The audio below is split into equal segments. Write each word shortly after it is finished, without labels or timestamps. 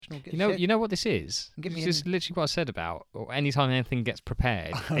professional. You know what this is? Give me This is literally what I said about. Or anytime anything gets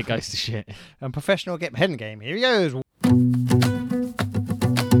prepared, it goes to shit. And professional get pen game. Here he goes.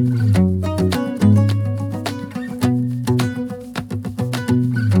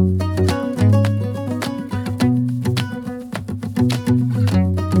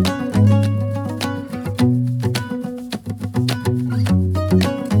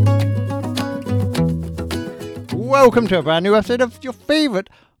 Welcome to a brand new episode of your favourite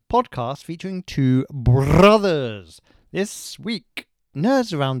podcast featuring two brothers. This week,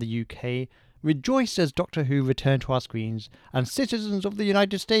 nerds around the UK rejoiced as Doctor Who returned to our screens and citizens of the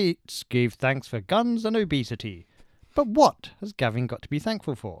United States gave thanks for guns and obesity. But what has Gavin got to be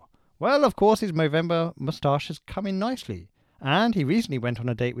thankful for? Well, of course, his Movember moustache has come in nicely. And he recently went on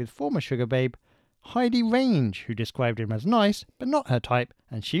a date with former sugar babe Heidi Range, who described him as nice, but not her type,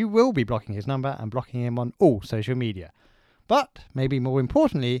 and she will be blocking his number and blocking him on all social media. But, maybe more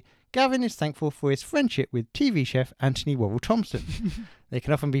importantly, Gavin is thankful for his friendship with TV chef Anthony Worrell Thompson. They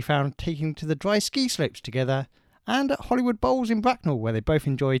can often be found taking to the dry ski slopes together, and at Hollywood Bowls in Bracknell, where they both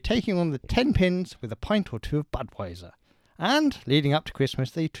enjoy taking on the 10 pins with a pint or two of Budweiser. And, leading up to Christmas,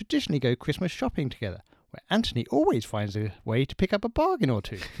 they traditionally go Christmas shopping together, where Anthony always finds a way to pick up a bargain or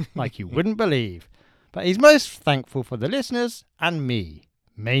two, like you wouldn't believe. But he's most thankful for the listeners and me.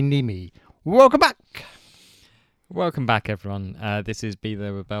 Mainly me. Welcome back! Welcome back, everyone. This is Be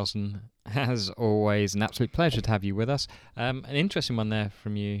There with Belson. As always, an absolute pleasure to have you with us. An interesting one there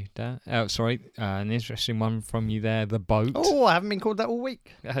from you, Dan. An interesting one from you there, the boat. Oh, I haven't been called that all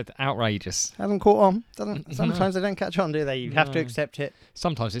week. Outrageous. Hasn't caught on. Sometimes they don't catch on, do they? You have to accept it.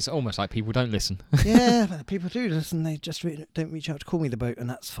 Sometimes it's almost like people don't listen. Yeah, but people do listen. They just don't reach out to call me the boat, and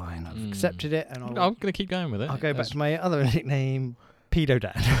that's fine. I've accepted it, and I'm going to keep going with it. I'll go back to my other nickname, Pedo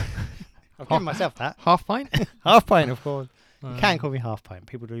Dad. I've given myself that. Half pint? Half pint, of course. You can call me half pint.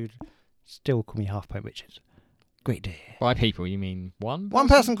 People do still call me half pint, which is great to hear. By people, you mean one? One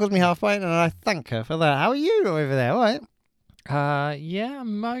person calls me half pint, and I thank her for that. How are you over there? All right? Yeah,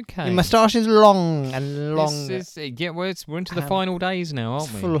 I'm okay. Your moustache is long and long. We're into the final days now,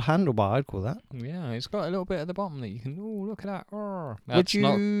 aren't we? Full handlebar, I'd call that. Yeah, it's got a little bit at the bottom that you can. Oh, look at that! Oh. That's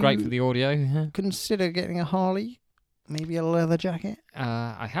not great for the audio. Consider getting a Harley. Maybe a leather jacket?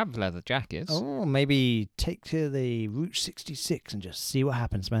 I have leather jackets. Oh, maybe take to the Route 66 and just see what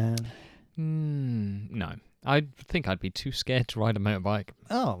happens, man. No. I think I'd be too scared to ride a motorbike.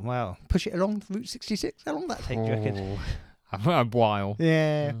 Oh, well. Push it along Route 66? How long will that take, do you reckon? A while.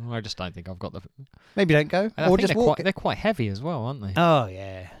 Yeah. I just don't think I've got the... Maybe don't go. Or just walk it. They're quite heavy as well, aren't they? Oh,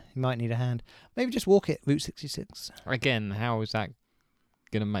 yeah. You might need a hand. Maybe just walk it, Route 66. Again, how is that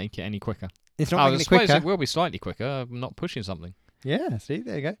going to make it any quicker? It's not making it quicker. It will be slightly quicker. I'm not pushing something. Yeah, see,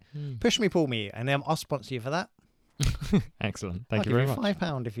 there you go. Push me, pull me, and then I'll sponsor you for that. Excellent. Thank you very much.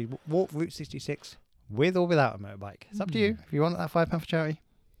 £5 if you walk Route 66 with or without a motorbike. It's up to you. If you want that £5 for charity.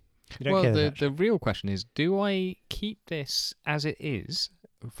 You don't care that much. The real question is, do I keep this as it is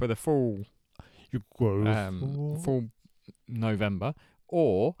for the full November,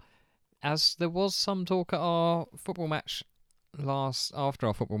 or as there was some talk at our football match after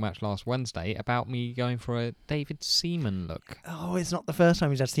our football match last Wednesday about me going for a David Seaman look. Oh, it's not the first time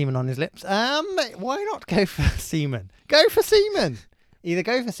he's had semen on his lips. Why not go for Seaman? Go for Seaman. Either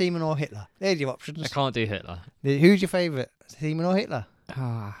go for Seaman or Hitler. There's your options. I can't do Hitler. Who's your favourite, Seaman or Hitler?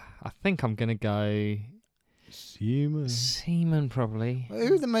 I think I'm going to go Seaman. Seaman, probably.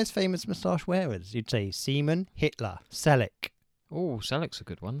 Who are the most famous moustache wearers? You'd say Seaman, Hitler, Selleck. Oh, Selleck's a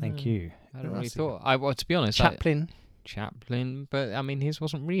good one. Thank you. I hadn't really thought. Well, to be honest, Chaplin, but I mean, his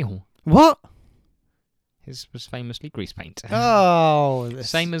wasn't real. What? His was famously grease paint. Oh,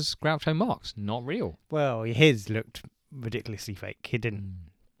 same as Groucho Marx, not real. Well, his looked ridiculously fake. He didn't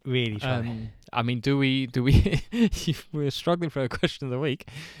really try. I mean, do we? We're struggling for a question of the week.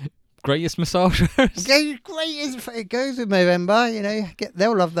 Greatest massagers? Greatest. It goes with November. You know,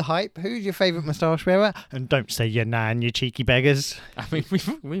 they'll love the hype. Who's your favourite moustache wearer? And don't say your nan, you cheeky beggars. I mean,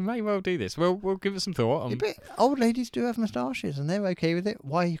 we may well do this. We'll give it some thought. But old ladies do have moustaches, and they're okay with it.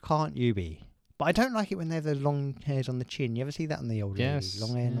 Why can't you be? But I don't like it when they have those long hairs on the chin. You ever see that on the old ladies?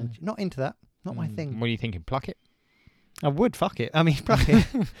 Long hair on the chin. Not into that. Not my thing. What are you thinking? Pluck it? I would pluck it. Pluck it.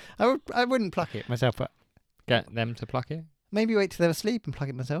 I wouldn't pluck it myself, but get them to pluck it. Maybe wait till they're asleep and pluck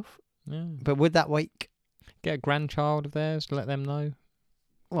it myself. Yeah. But would that wake? Get a grandchild of theirs to let them know.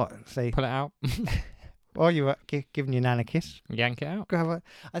 What? Say pull it out. While you were giving your nan a kiss. Yank it out.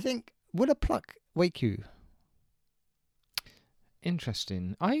 I think would a pluck wake you?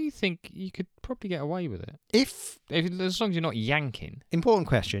 Interesting. I think you could probably get away with it. If as long as you're not yanking. Important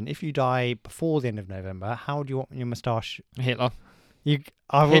question. If you die before the end of November, how do you want your moustache? Hitler.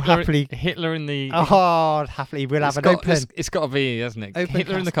 I will happily. Hitler in the. Oh, happily, we'll have an open. It's got to be, hasn't it? Open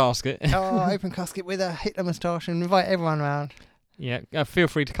Hitler in the casket. Open casket with a Hitler moustache and invite everyone round. Yeah, feel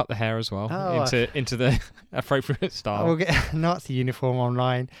free to cut the hair as well into the appropriate style. We'll get a Nazi uniform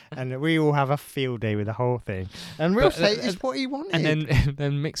online, and we all have a field day with the whole thing. And we'll say it's what he wanted. And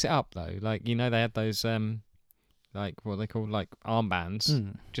then mix it up though. Like they had those like what they call like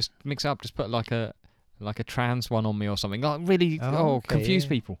armbands. Just mix it up. Just put like a trans one on me or something. Like really, confuse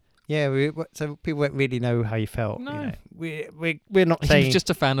people. Yeah, so people won't really know how you felt. No. You know. We're not saying he's just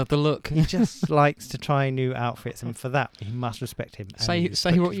a fan of the look. He just likes to try new outfits, and for that, you must respect him. Say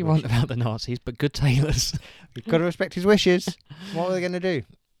what you want about the Nazis, but good tailors. We've got to respect his wishes. What are they going to do?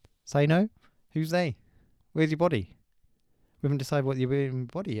 Say no? Who's they? Where's your body? We haven't decided what you're doing in your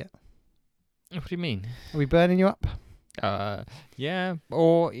body yet. What do you mean? Are we burning you up? Yeah.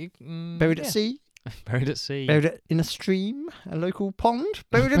 Or buried at sea? Buried at sea. Buried in a stream? A local pond?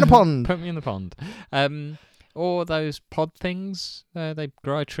 Buried in a pond? Put me in the pond. Or those pod things. They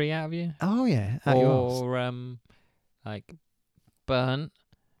grow a tree out of you. Oh, yeah. Or like burnt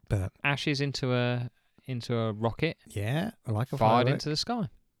ashes into a rocket. Yeah, I like a fired into the sky.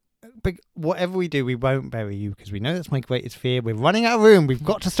 But whatever we do, we won't bury you because we know that's my greatest fear. We're running out of room. We've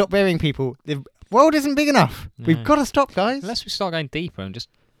got to stop burying people. The world isn't big enough. No. We've got to stop, guys. Unless we start going deeper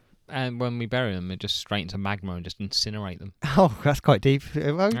and when we bury them, it just straight into magma and just incinerate them. Oh, that's quite deep.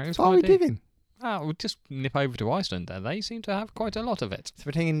 Why are we digging? Oh, we'll just nip over to Iceland. They seem to have quite a lot of it. So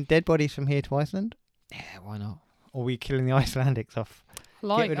we're taking dead bodies from here to Iceland? Yeah, why not? Or are we killing the Icelandics off?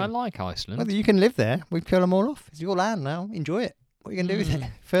 I like Iceland. Well, you can live there. We kill them all off. It's your land now. Enjoy it. What are you going to do with it?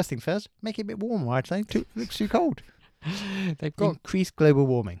 First thing first, make it a bit warmer, I'd say. It looks too cold. They've got increased global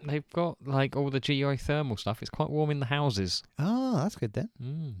warming. They've got like all the geothermal stuff. It's quite warm in the houses. Oh, that's good then.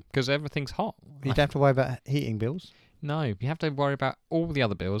 Because everything's hot. You don't have to worry about heating bills. No, you have to worry about all the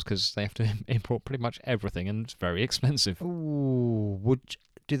other bills because they have to import pretty much everything and it's very expensive. Ooh,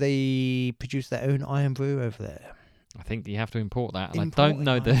 do they produce their own iron brew over there? I think you have to import that, and I don't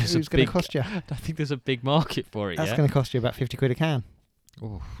know there's Who's going to cost you? I don't think there's a big market for it. That's going to cost you about 50 quid a can.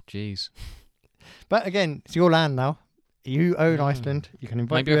 Oh, jeez. But again, it's your land now. You own Iceland. You can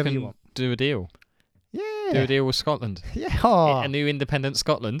invite whoever you want. Do a deal. Yeah. Do a deal with Scotland. Yeah. Oh. A new independent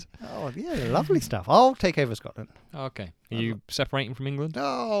Scotland. Oh, yeah. Lovely stuff. I'll take over Scotland. Okay. Are you separating from England?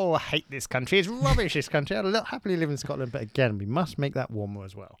 Oh, I hate this country. It's rubbish, this country. I'd happily live in Scotland, but again, we must make that warmer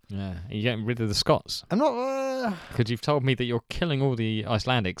as well. Yeah. Are you getting rid of the Scots? I'm not... Because you've told me that you're killing all the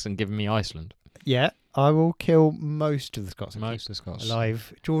Icelandics and giving me Iceland. Yeah. I will kill most of the Scots. Most of the Scots.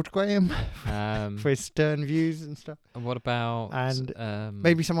 Alive. George Graham for his stern views and stuff. And what about... And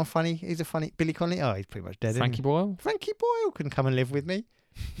maybe someone funny. He's a funny... Billy Connolly. Oh, he's pretty much dead. Frankie Boyle? Frankie Boyle can come and live with me.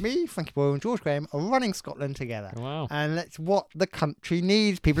 Me, Frankie Boyle and George Graham are running Scotland together. Wow. And that's what the country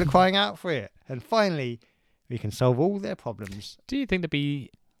needs. People are crying out for it. And finally, we can solve all their problems. Do you think there'd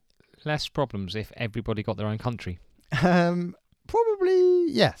be less problems if everybody got their own country? Probably,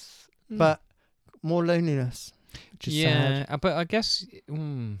 yes. But more loneliness. Yeah, but I guess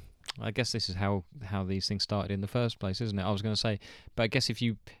this is how these things started in the first place, isn't it? I was going to say, but I guess if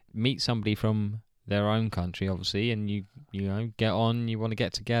you meet somebody from their own country, obviously, and you know get on, you want to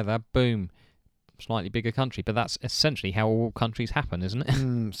get together, boom, slightly bigger country. But that's essentially how all countries happen, isn't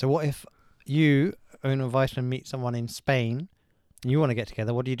it? So what if you, owner of Iceland, meet someone in Spain, and you want to get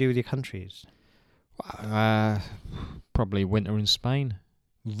together? What do you do with your countries? Probably winter in Spain.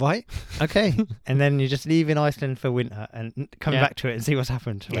 Right. Okay. And then you just leave in Iceland for winter and come back to it and see what's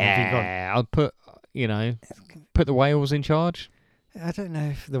happened. Yeah, I'll put the Wales in charge. I don't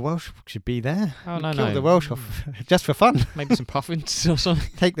know if the Welsh should be there. Oh, no. Kill the Welsh off just for fun. Maybe some puffins or something.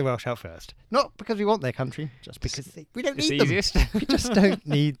 Take the Welsh out first. Not because we want their country, just because we don't need them. Easiest. We just don't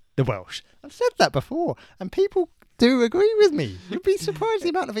need the Welsh. I've said that before, and people do agree with me. You'd be surprised the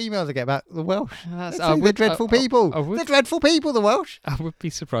amount of emails I get about the Welsh. They're dreadful people. They're dreadful people, the Welsh. I would be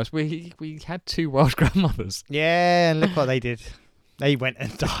surprised. We had 2 Welsh grandmothers. Yeah, and look what they did. They went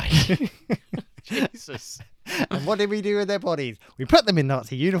and died. Jesus. And what did we do with their bodies? We put them in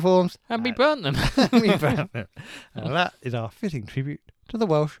Nazi uniforms. And we burnt them. We burnt them. And that is our fitting tribute to the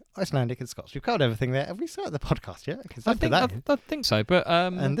Welsh, Icelandic and Scots. We've covered everything there. Have we started the podcast yet? I think so. But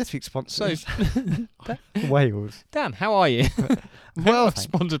and this week's sponsor is Wales. Dan, how are you? Well,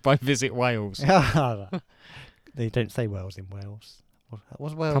 sponsored by Visit Wales. They don't say Wales in Wales.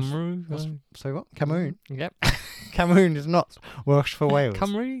 What's Wales? Cameroon. So what? Cameroon? Yep. Cameroon is not Welsh for Wales.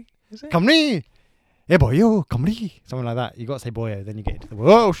 Cymru, is it? Cymru! hey boyo, comedy, something like that. You got to say boyo, then you get into the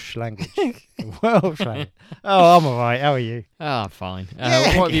Welsh language. Welsh language. Oh, I'm alright. How are you? Ah, fine.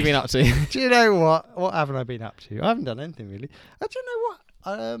 Yeah, what have you been up to? Do you know what? What haven't I been up to? I haven't done anything really. Do you know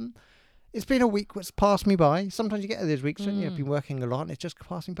what? It's been a week that's passed me by. Sometimes you get those weeks, don't you? I've been working a lot and it's just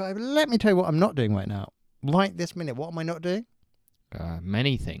passed me by. But let me tell you what I'm not doing right now. Right this minute, what am I not doing?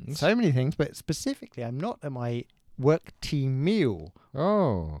 Many things. So many things, but specifically, I'm not at my work team meal.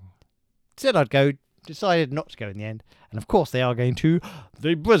 Oh. Said I'd go, decided not to go in the end. And of course, they are going to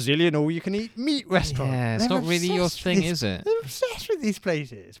the Brazilian all-you-can-eat meat restaurant. Yeah, it's They're not really your obsessed with thing, this. is it? They're obsessed with these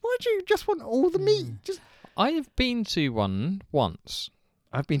places. Why do you just want all the meat? Just I have been to one once.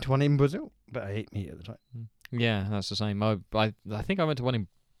 I've been to one in Brazil, but I ate meat at the time. Yeah, that's the same. I think I went to one in,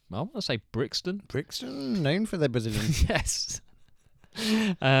 I want to say Brixton. Brixton, known for their Brazilians. Yes.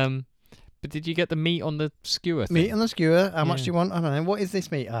 But did you get the meat on the skewer thing? Meat on the skewer. How much do you want? I don't know. What is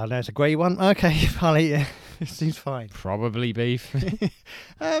this meat? Oh, no, it's a grey one. Okay, I'll eat it. It seems fine. Probably beef.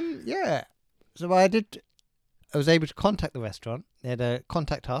 Yeah. So I was able to contact the restaurant. They had to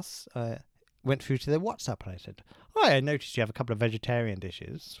contact us. Went through to their WhatsApp and I said, I noticed you have a couple of vegetarian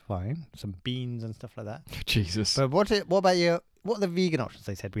dishes. Fine. Some beans and stuff like that. Jesus. But what about what are the vegan options?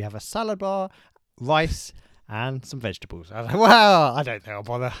 They said we have a salad bar, rice, and some vegetables. I was like, well, I don't think I'll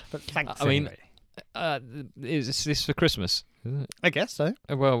bother. But thanks. I mean, anyway. is this for Christmas? Isn't it? I guess so.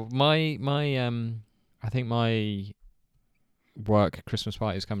 Well, my I think my work Christmas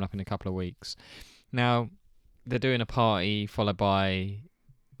party is coming up in a couple of weeks. Now, they're doing a party followed by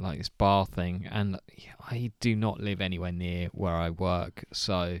like this bar thing, and I do not live anywhere near where I work,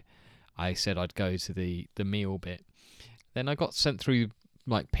 so I said I'd go to the meal bit. Then I got sent through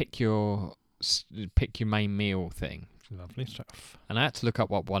like pick your main meal thing. Lovely stuff. And I had to look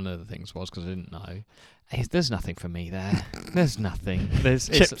up what one of the things was because I didn't know. There's nothing for me there. There's nothing. There's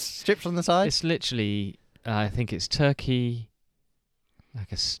chips on the side. It's literally, I think it's turkey,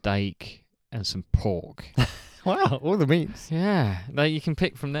 like a steak, and some pork. Wow, all the meats. Yeah, you can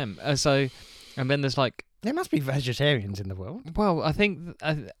pick from them. And then there's like, there must be vegetarians in the world. well, I think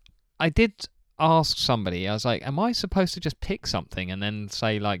I did ask somebody. I was like, am I supposed to just pick something and then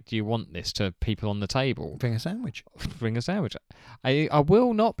say like, do you want this to people on the table? Bring a sandwich. Bring a sandwich. I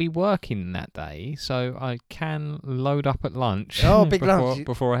will not be working that day, so I can load up at lunch. Oh, big lunch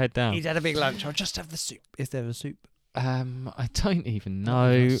before I head down. He's had a big lunch. I'll just have the soup. Is there a soup? I don't even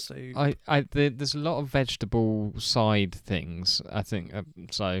know. There's a lot of vegetable side things, I think.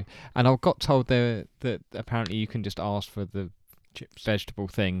 So, and I got told there that apparently you can just ask for the chips vegetable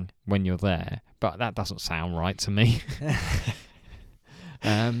thing when you're there, but that doesn't sound right to me.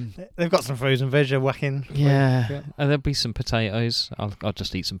 They've got some frozen veg whacking. Yeah, and there'll be some potatoes. I'll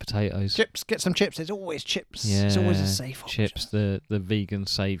just eat some potatoes. Chips, get some chips. There's always chips. Yeah, it's always a safe option. Chips, the vegan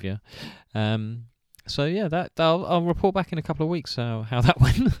saviour. So yeah, that I'll report back in a couple of weeks how that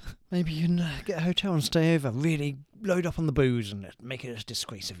went. Maybe you can get a hotel and stay over. Really load up on the booze and make it a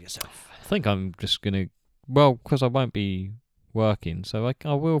disgrace of yourself. I think I'm just gonna, because I won't be working, so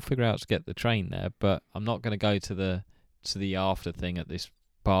I will figure out to get the train there. But I'm not gonna go to the after thing at this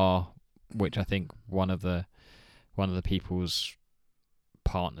bar, which I think one of the people's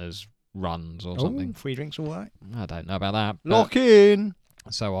partners runs or something. Free drinks, all right. I don't know about that. Lock in.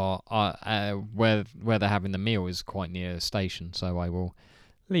 So where they're having the meal is quite near a station, so I will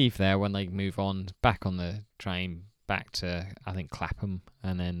leave there when they move on back on the train back to I think Clapham,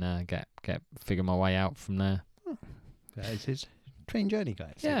 and then figure my way out from there. That is his train journey,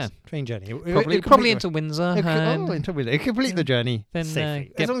 guys. Yeah, train journey. Probably into Windsor. Into Windsor. Complete the journey. Then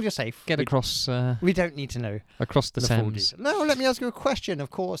safely. As long as you're safe. Get across. We don't need to know across the Thames. No, let me ask you a question.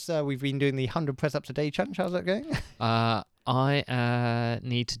 Of course, we've been doing the 100 press-ups a day challenge. How's that going? I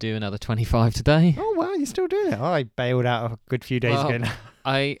need to do another 25 today. Oh wow, you're still doing it. Oh, I bailed out a good few days ago now.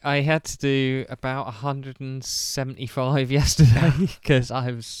 I had to do about 175 yesterday because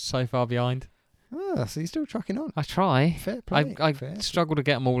I was so far behind. Oh, so you're still trucking on. I try. Fair play. I struggle to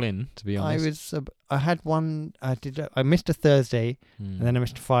get them all in, to be honest. I had one. I missed a Thursday, and then I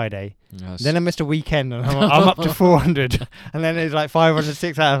missed a Friday. Yes. Then I missed a weekend, and I'm up to 400. And then it's like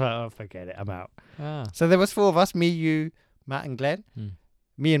 506. I was like, oh, forget it, I'm out. So there was 4 of us: me, you, Matt, and Glenn.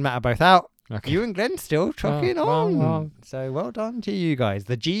 Me and Matt are both out. Okay. You and Glenn still trucking on. Well. So well done to you guys,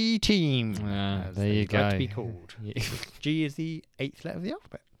 the G team. There you go. Like to be called. G is the 8th letter of the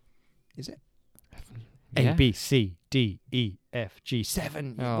alphabet. Is it? Yeah. A, B, C, D, E, F, G,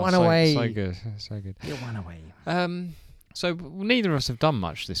 7. One so, away. So good. So good. You're one away. So neither of us have done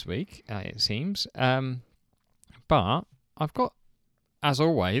much this week, it seems. But I've got, as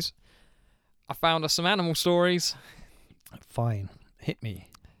always, I found us some animal stories. Fine. Hit me.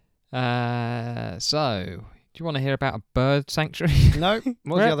 So, do you want to hear about a bird sanctuary? No. What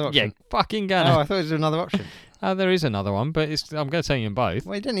was the other option? Yeah, fucking gonna. Oh, I thought it was another option. There is another one, but I'm going to tell you in both.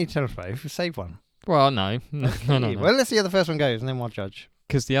 Well, you don't need to tell us both. Save one. Well, no. No. Well, let's see how the first one goes, and then we'll judge.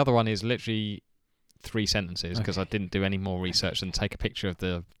 Because the other one is literally 3 sentences, because Okay. I didn't do any more research than take a picture of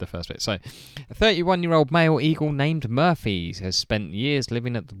the first bit. So, a 31-year-old male eagle named Murphy has spent years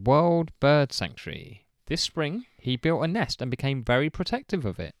living at the World Bird Sanctuary. This spring, he built a nest and became very protective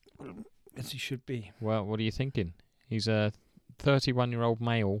of it. As he should be. Well, what are you thinking? He's a 31-year-old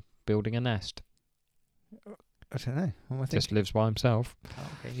male building a nest. I don't know. What am I Just thinking? lives by himself. Oh,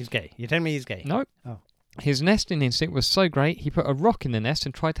 okay. He's gay. You're telling me he's gay? Nope. Oh. His nesting instinct was so great, he put a rock in the nest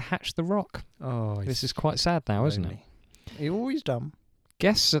and tried to hatch the rock. Oh, This is quite sad now, isn't it? You're always dumb.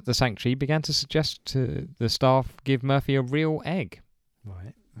 Guests at the sanctuary began to suggest to the staff give Murphy a real egg.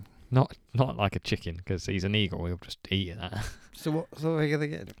 Right. Not like a chicken, because he's an eagle. He'll just eat that. So what are they going to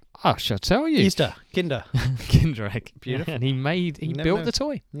get? I shall tell you. Easter. Kinder. Kinder egg. Beautiful. And he never built know. the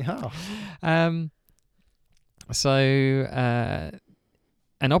toy. Yeah. So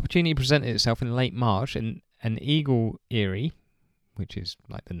an opportunity presented itself in late March, and an eagle eyrie, which is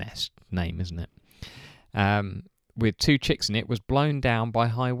like the nest name, isn't it? With 2 chicks in it, was blown down by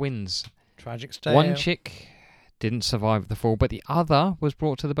high winds. Tragic tale. One chick didn't survive the fall, but the other was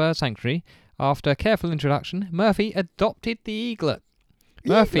brought to the bird sanctuary. After careful introduction, Murphy adopted the eaglet.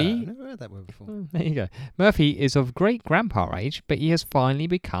 Murphy, I've never heard that word before. there you go. Murphy is of great grandpa age, but he has finally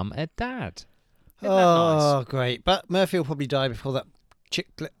become a dad. Isn't that nice? Great. But Murphy will probably die before that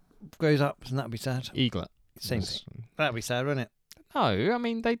chicklet grows up, and that'll be sad. Eaglet. Same thing. That'll be sad, won't it? No, I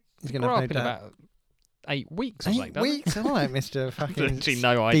mean, they He's going grow to up have in no dad. about 8 weeks or something, 8 don't they? weeks? All right, Mr. fucking Literally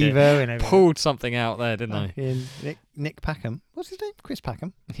no Steve idea. Irwin over there. Pulled something out there, didn't I? Fucking Nick Packham. What's his name? Chris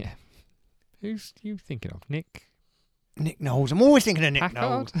Packham? Yeah. Who's you thinking of? Nick Nick Knowles. I'm always thinking of Nick Packard?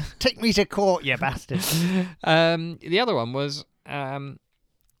 Knowles. Take me to court, you bastard. The other one was a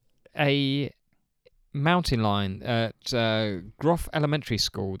mountain lion at Groff Elementary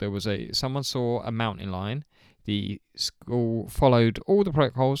School. There was someone saw a mountain lion. The school followed all the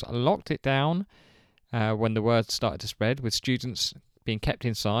protocols, locked it down when the word started to spread, with students being kept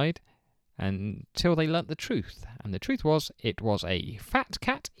inside until they learnt the truth. And the truth was, it was a fat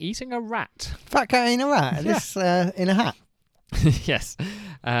cat eating a rat. Fat cat in a rat. Yeah. This in a hat. Yes.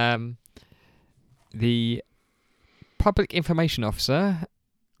 The public information officer,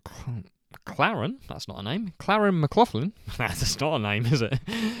 Claren, that's not a name, Claren McLaughlin, that's not a name, is it?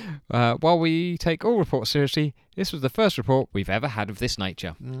 While we take all reports seriously, this was the first report we've ever had of this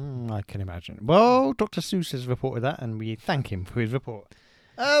nature. I can imagine. Well, Dr. Seuss has reported that, and we thank him for his report.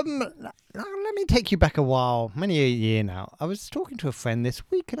 Let me take you back a while, many a year now. I was talking to a friend this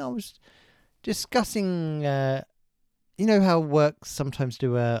week, and I was discussing, you know how work sometimes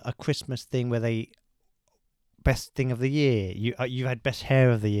do a Christmas thing where they best thing of the year. You had best hair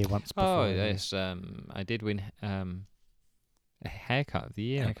of the year once before. Oh, yes, I did win a haircut of the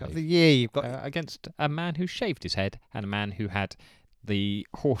year. I Haircut of believe. the year. You've got Against a man who shaved his head and a man who had the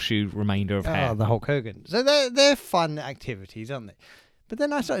horseshoe remainder of hair. the Hulk Hogan. So they're fun activities, aren't they? But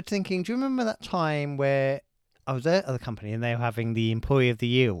then I started thinking, do you remember that time where I was at the company and they were having the Employee of the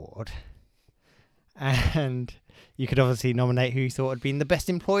Year award? And you could obviously nominate who you thought had been the best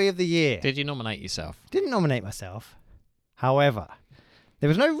employee of the year. Did you nominate yourself? Didn't nominate myself. However, there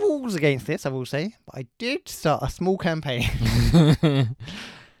was no rules against this, I will say, but I did start a small campaign.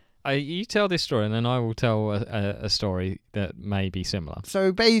 You tell this story and then I will tell a story that may be similar.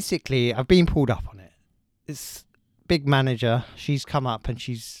 So basically, I've been pulled up on it. This big manager, she's come up and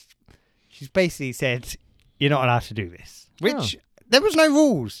she's basically said, you're not allowed to do this. Which, there was no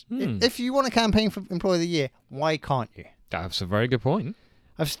rules. If you want a campaign for Employee of the Year, why can't you? That's a very good point.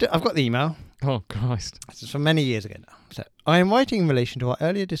 I've got the email. Oh, Christ. This is from many years ago now. So, I am writing in relation to our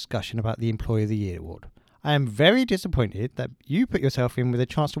earlier discussion about the Employee of the Year award. I am very disappointed that you put yourself in with a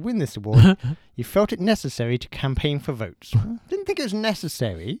chance to win this award. You felt it necessary to campaign for votes. Didn't think it was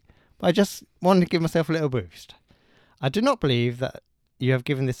necessary, but I just wanted to give myself a little boost. I do not believe that you have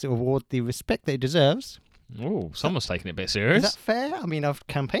given this award the respect that it deserves. Oh, someone's taking it a bit Is serious. that fair? I mean, I've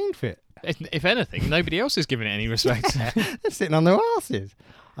campaigned for it. If anything, nobody else is giving it any respect. They're sitting on their asses.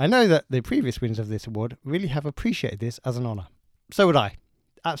 I know that the previous winners of this award really have appreciated this as an honour. So would I.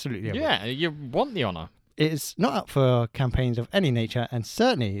 Absolutely. I would. Yeah, you want the honour. It is not up for campaigns of any nature, and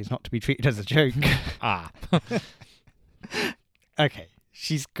certainly is not to be treated as a joke. Okay,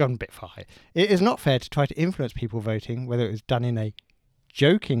 she's gone a bit far. It is not fair to try to influence people voting, whether it was done in a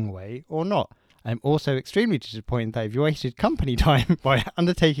joking way or not. I'm also extremely disappointed that you've wasted company time by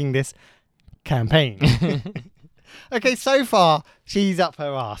undertaking this campaign. Okay, so far she's up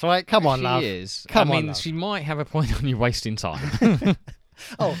her ass, right? Come on, love. She is. Come I on, mean, love. she might have a point on you wasting time.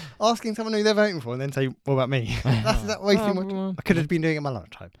 Oh, asking someone who they're voting for and then say, "What about me?" That's that wasting. I could have been doing it at my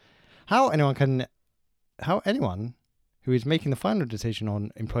lunchtime. How anyone who is making the final decision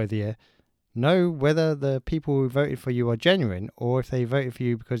on Employee of the Year know whether the people who voted for you are genuine or if they voted for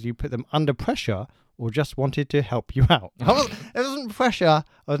you because you put them under pressure or just wanted to help you out? It wasn't pressure.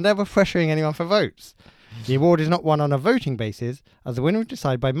 I was never pressuring anyone for votes. The award is not won on a voting basis, as the winner is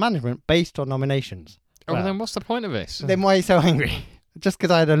decided by management based on nominations. Well, then what's the point of this? Then why are you so angry? Just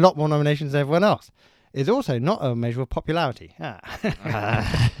because I had a lot more nominations than everyone else. It's also not a measure of popularity.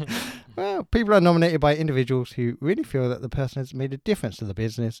 Well, people are nominated by individuals who really feel that the person has made a difference to the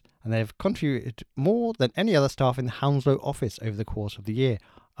business and they have contributed more than any other staff in the Hounslow office over the course of the year.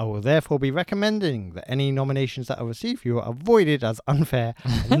 I will therefore be recommending that any nominations that are received for you are avoided as unfair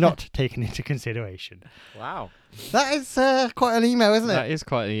and not taken into consideration. Wow. That is quite an email, isn't it? That is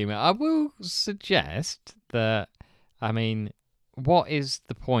quite an email. I will suggest that, I mean, what is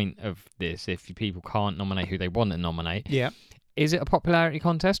the point of this if people can't nominate who they want to nominate? Yeah. Is it a popularity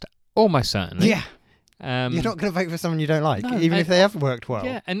contest? Almost certainly. Yeah. You're not going to vote for someone you don't like, No, even if they have worked well.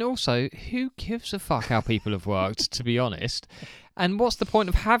 Yeah, and also, who gives a fuck how people have worked, to be honest? And what's the point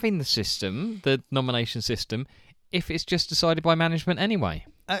of having the system, the nomination system, if it's just decided by management anyway?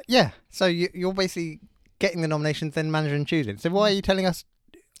 Yeah, so you're basically getting the nominations, then management choosing. So why are you telling us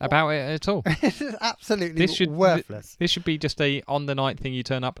about it at all? This is absolutely worthless. This should be just a on-the-night thing. You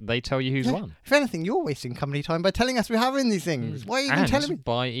turn up and they tell you who's won. If anything, you're wasting company time by telling us we're having these things. Why are you even telling me?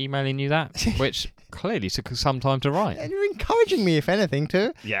 By emailing you that, which clearly took some time to write. And you're encouraging me, if anything,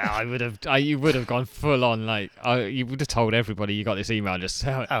 to. Yeah, I would have. You would have gone full on. You would have told everybody you got this email. Just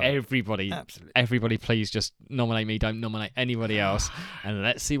tell everybody. Absolutely. Everybody, please just nominate me. Don't nominate anybody else. And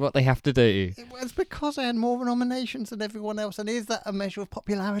let's see what they have to do. It was because I had more nominations than everyone else. And is that a measure of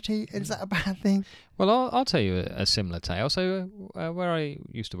popularity? Is that a bad thing? Well, I'll tell you a similar tale. So where I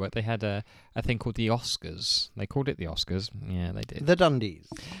used to work, they had a thing called the Oscars. They called it the Oscars. Yeah, they did. The Dundies.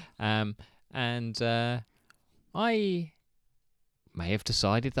 And I may have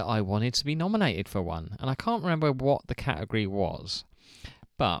decided that I wanted to be nominated for one. And I can't remember what the category was.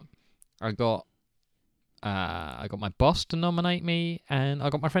 But I got my boss to nominate me, and I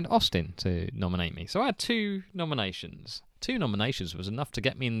got my friend Austin to nominate me. So I had two nominations. 2 nominations was enough to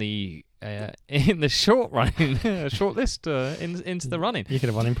get me in the short running, short list into the running. You could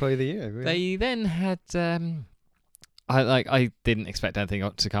have won Employee of the Year. Really. They then had. I didn't expect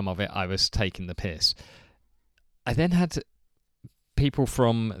anything to come of it. I was taking the piss. I then had people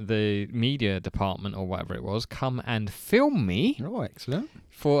from the media department or whatever it was come and film me. Oh, excellent.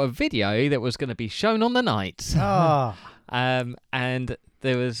 For a video that was going to be shown on the night. And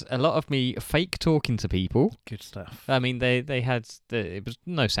there was a lot of me fake talking to people. Good stuff. I mean, they had it was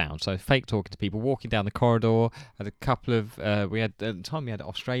no sound, so fake talking to people, walking down the corridor. Had a couple of we had at the time we had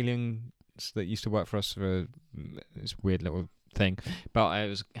Australians that used to work for us for this weird little thing, but I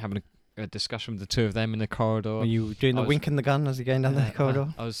was having a discussion with the 2 of them in the corridor. Were you doing the wink and the gun as you're going down the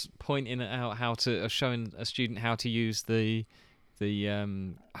corridor? I was pointing out showing a student how to use the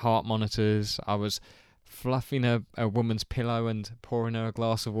heart monitors. I was fluffing a woman's pillow and pouring her a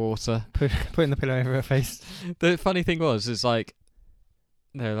glass of water. Putting the pillow over her face. The funny thing was, they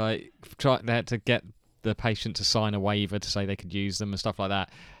had to get the patient to sign a waiver to say they could use them and stuff like that.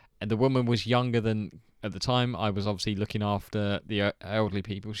 And the woman was younger than, at the time, I was obviously looking after the elderly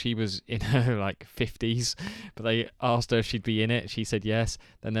people. She was in her 50s, but they asked her if she'd be in it. She said yes.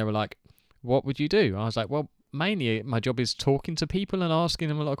 Then they were like, "What would you do?" I was like, "Well, mainly my job is talking to people and asking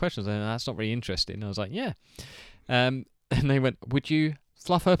them a lot of questions, and that's not very interesting." And I was like, "Yeah." And they went, "Would you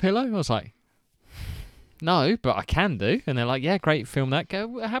fluff her pillow?" I was like, "No, but I can do." And they're like, "Yeah, great, film that.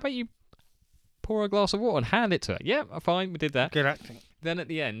 Go. How about you pour a glass of water and hand it to her?" "Yeah, fine, we did that." Good acting. Then at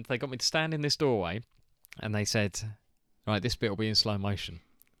the end, they got me to stand in this doorway, and they said, "Right, this bit will be in slow motion."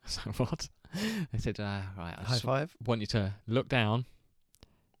 I was like, "What?" They said, "Right, I High five. want you to look down,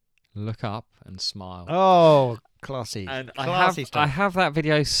 look up, and smile." Oh, classy. And classy I have that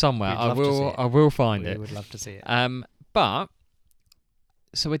video somewhere. I will find it. We would love to see it. But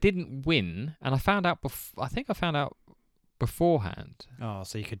so I didn't win, and I found out. I think I found out beforehand. Oh,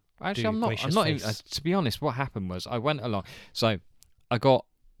 so you could. Actually, I'm not even, to be honest, what happened was I went along. So I got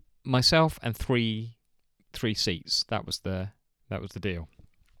myself and three seats. That was the deal.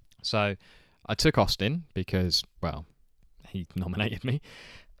 So I took Austin because, well, he nominated me.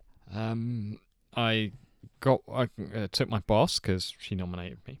 I took my boss because she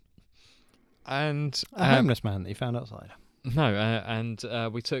nominated me. And a homeless man that you found outside. No, and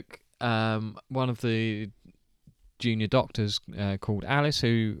we took one of the junior doctors called Alice,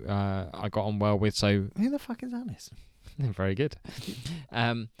 who I got on well with. So who the fuck is Alice? very good.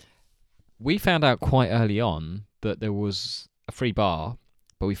 We found out quite early on that there was a free bar,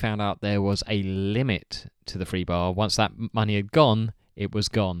 but we found out there was a limit to the free bar. Once that money had gone, it was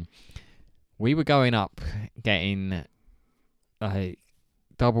gone. We were going up getting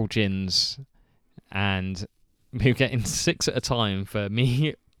double gins, and we were getting 6 at a time for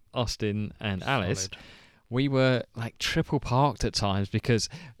me, Austin, and Alice. Solid. We were like triple parked at times because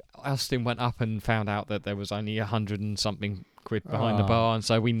Austin went up and found out that there was only 100 and something quid behind the bar, and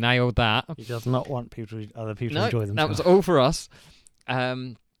so we nailed that. He does not want other people to enjoy themselves. That was all for us.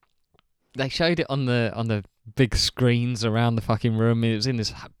 They showed it on the big screens around the fucking room. It was in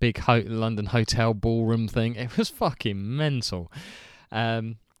this big London hotel ballroom thing. It was fucking mental.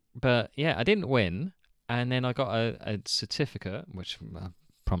 But yeah, I didn't win, and then I got a certificate, which I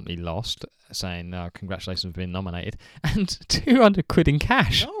promptly lost, saying congratulations for being nominated, and 200 quid in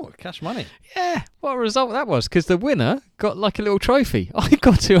cash. Oh, cash money. Yeah, what a result that was, because the winner got like a little trophy. I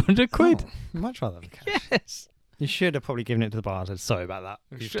got 200 quid. Oh, much rather than cash. Yes. You should have probably given it to the bar and said, sorry about that.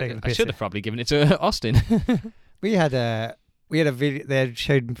 I should have probably given it to Austin. We had a video. They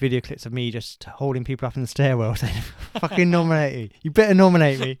showed video clips of me just holding people up in the stairwell saying, "Fucking nominate me! You better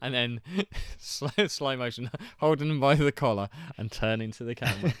nominate me!" And then slow motion, holding them by the collar and turning to the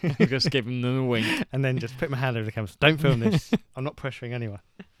camera, just giving them a wink, and then just put my hand over the camera. Don't film this. I'm not pressuring anyone.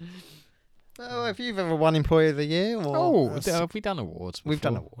 So, if you've ever won Employee of the Year, or have we done awards? We've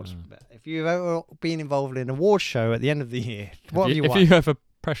done awards. But if you've ever been involved in an award show at the end of the year, what have you won? If you ever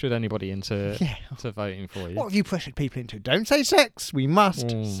pressured anybody into to voting for you, what have you pressured people into? Don't say sex. We must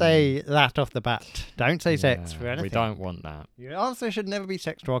say that off the bat. Don't say sex for anything. We don't want that. Your answer should never be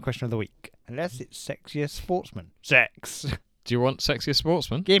sex to our question of the week, unless it's sexiest sportsman. Sex. Do you want sexiest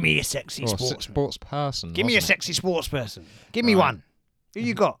sportsman? Give me a sexy sportsman. Sports person. Give me a sexy sports person. Give me one. Who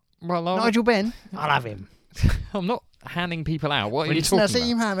you got? Well, Nigel Benn? I'll have him. I'm not handing people out. What are you Prince talking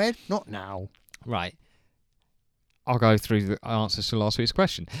Nassim about? Hamed? Not now. Right. I'll go through the answers to last week's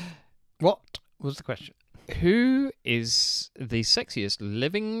question. What was the question? Who is the sexiest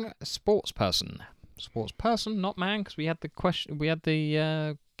living sports person? Sports person, not man, because we had the question. We had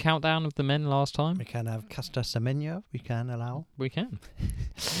the countdown of the men last time. We can have Casta Semenya. We can allow. We can.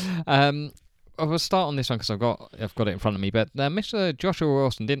 I will start on this one because I've got it in front of me. But Mr. Joshua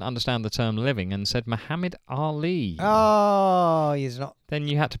Wilson didn't understand the term living and said Muhammad Ali. Oh, he's not. Then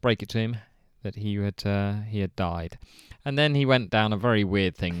you had to break it to him that he had died, and then he went down a very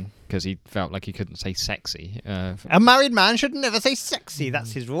weird thing because he felt like he couldn't say sexy. A married man should never say sexy.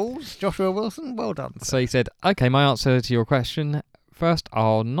 That's his rules. Joshua Wilson, well done. So he said, "Okay, my answer to your question. First,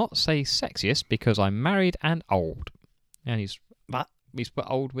 I'll not say sexiest because I'm married and old." And he's put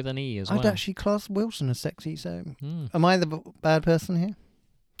old with an E as well. I'd actually class Wilson as sexy, so... Am I the bad person here?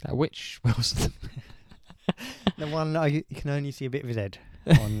 Which Wilson? The one you can only see a bit of his head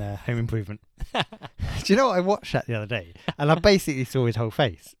on Home Improvement. Do you know what? I watched that the other day, and I basically saw his whole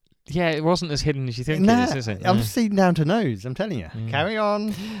face. Yeah, it wasn't as hidden as you think it is it? I'm seen down to nose, I'm telling you. Carry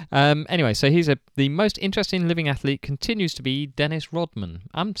on. Anyway, so he's the most interesting living athlete continues to be Dennis Rodman.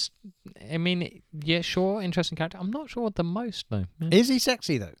 Sure, interesting character. I'm not sure the most, though. Yeah. Is he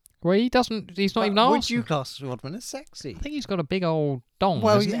sexy, though? Well, he's not even asked. Would you class Rodman as sexy? I think he's got a big old dong,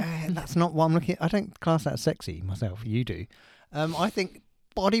 Well, hasn't yeah, that's not what I'm looking at. I don't class that as sexy myself. You do. I think...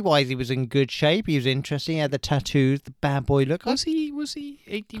 Body-wise, he was in good shape. He was interesting. He had the tattoos, the bad boy look. Was he?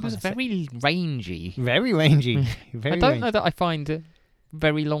 He was very rangy. Very rangy. Very I don't know that I find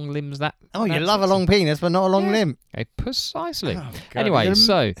very long limbs that... Oh, you love a long penis, but not a long limb. Precisely. Oh, anyway,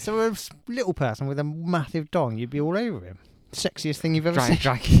 so a little person with a massive dong, you'd be all over him. Sexiest thing you've ever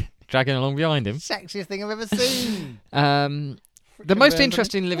seen. Dragging along behind him. Sexiest thing I've ever seen. The most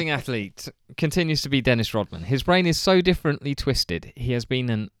interesting living athlete continues to be Dennis Rodman. His brain is so differently twisted. He has been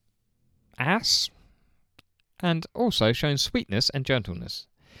an ass and also shown sweetness and gentleness.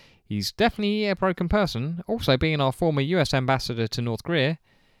 He's definitely a broken person. Also, being our former US ambassador to North Korea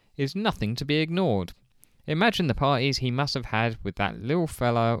is nothing to be ignored. Imagine the parties he must have had with that little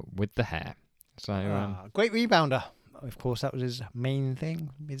fella with the hair. So, great rebounder. Of course, that was his main thing,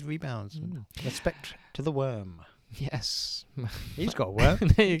 his rebounds. Respect to the worm. Yes. He's got a worm.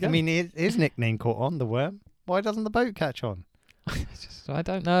 There you go. I mean, his nickname caught on, the worm. Why doesn't the boat catch on? I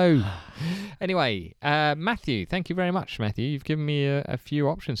don't know. Anyway, Matthew, thank you very much, Matthew. You've given me a few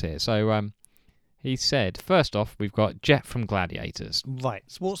options here. So he said, first off, we've got Jet from Gladiators. Right.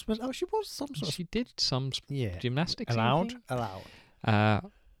 Sportsman. Oh, she was some sort of... She did some gymnastics. Allowed.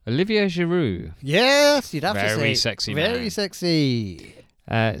 Olivier Giroud. Yes, you'd have to say. Very sexy man. Very sexy.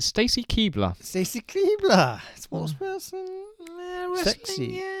 Stacey Keebler. Stacey Keebler, sports person.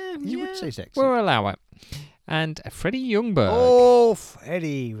 Sexy. Yeah, You would say sexy. We'll allow it. And Freddie Ljungberg. Oh,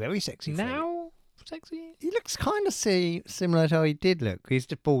 Freddie, very sexy. Freddie. Now sexy. He looks kind of similar to how he did look. He's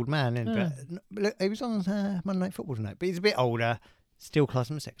just a bald man, but look, he was on Monday Night Football tonight. But he's a bit older, still class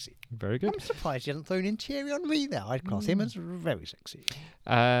him as sexy. Very good. I'm surprised he hasn't thrown in Thierry Henry there. I'd class him as very sexy.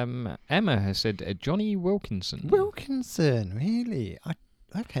 Emma has said Johnny Wilkinson. Wilkinson, really?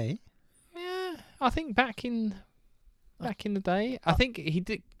 Okay. Yeah, I think back in the day, I think he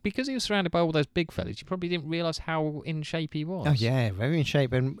did, because he was surrounded by all those big fellas. You probably didn't realise how in shape he was. Oh yeah, very in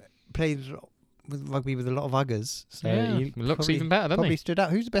shape, and played with rugby with a lot of uggers. So yeah, he looks even better, doesn't probably he? stood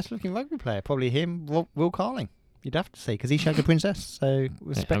out. Who's the best looking rugby player? Probably him, Will Carling. You'd have to say, because he shagged a princess. So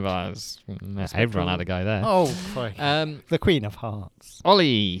respect. Everyone had a go there. Oh, sorry. The Queen of Hearts.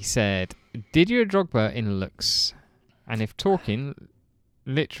 Ollie said, Didier Drogba in looks, and if talking,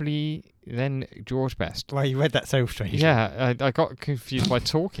 literally, then George Best. Well, you read that so strange. Yeah, I got confused by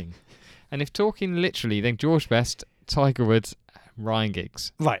talking. And if talking literally, then George Best, Tiger Woods, Ryan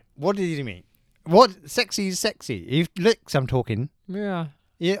Giggs. Right. What did you mean? What sexy is sexy? If looks, I'm talking. Yeah.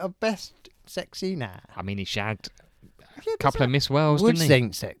 Yeah, best sexy now. I mean, he shagged a couple of Miss Wells, Woods didn't he?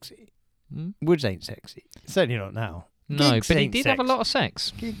 ain't sexy. Woods ain't sexy. Certainly not now. No, Giggs but he ain't did have a lot of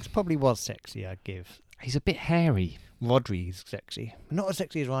sex. Giggs probably was sexy, I'd give. He's a bit hairy. Rodri's sexy. Not as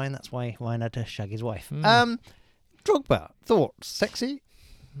sexy as Ryan, that's why Ryan had to shag his wife. Drogba, thoughts? Sexy?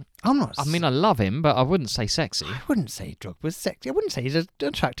 I'm not. I mean, I love him, but I wouldn't say sexy. I wouldn't say Drogba's sexy. I wouldn't say he's an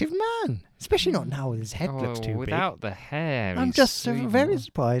attractive man. Especially not now with his head looks too big. Without the hair. I'm just very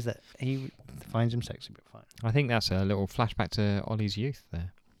surprised that he finds him sexy, but fine. I think that's a little flashback to Ollie's youth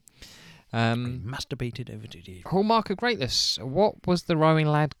there. Masturbated over to you. Hallmark of Greatness. What was the rowing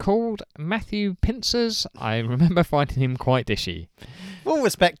lad called? Matthew Pincers. I remember finding him quite dishy. Full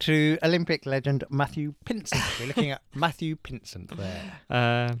respect to Olympic legend Matthew Pinsent. We're looking at Matthew Pinsent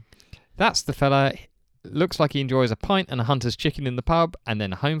there. That's the fella. Looks like he enjoys a pint and a hunter's chicken in the pub, and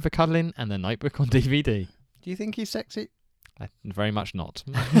then home for cuddling and the Notebook on DVD. Do you think he's sexy? Very much not.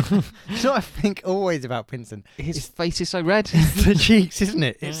 You know, I think always about Pinsent. His face is so red. It's the cheeks, isn't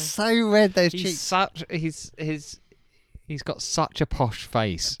it? It's so red, those cheeks. He's got such a posh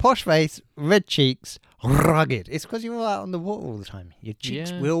face. Posh face, red cheeks, rugged. It's because you're out on the water all the time. Your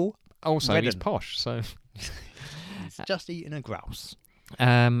cheeks will also redden. He's posh, so he's just eating a grouse.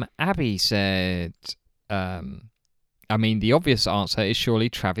 Abby said, I mean, the obvious answer is surely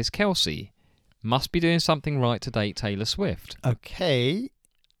Travis Kelce. Must be doing something right to date Taylor Swift. Okay.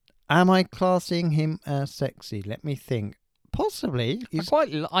 Am I classing him as sexy? Let me think. Possibly.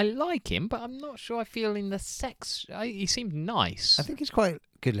 I like him, but I'm not sure I feel in the sex. He seemed nice. I think he's quite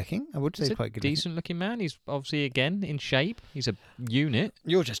good looking. I would say he's quite good decent looking man. He's obviously, again, in shape. He's a unit.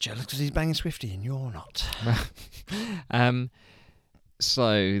 You're just jealous because he's banging Swiftie and you're not.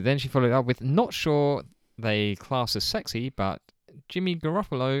 So then she followed up with, not sure they class as sexy, but Jimmy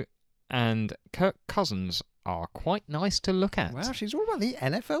Garoppolo and Kirk Cousins are quite nice to look at. Wow, she's all about the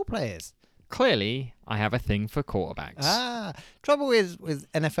NFL players. Clearly, I have a thing for quarterbacks. Trouble is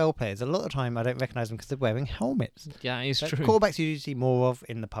with NFL players, a lot of the time I don't recognise them because they're wearing helmets. Yeah, it's true. Quarterbacks you see more of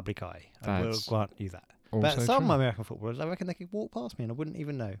in the public eye. I will grant you that. But some American footballers, I reckon they could walk past me and I wouldn't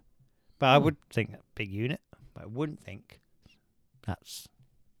even know. But I would think big unit, but I wouldn't think that's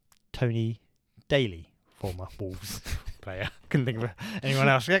Tony Daly, former Wolves player. Couldn't think of anyone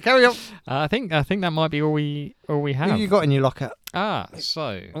else. Yeah, carry on. I think that might be all we have. Who you got in your locker?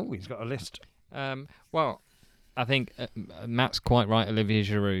 So. Oh, he's got a list. Well, I think Matt's quite right. Olivier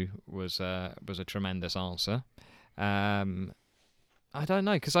Giroud was a tremendous answer. I don't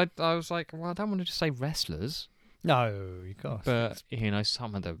know, because I was like, well, I don't want to just say wrestlers. No, you can't. But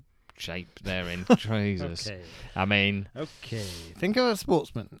some of the shape they're in, Jesus. Okay. I mean. Okay. Think of a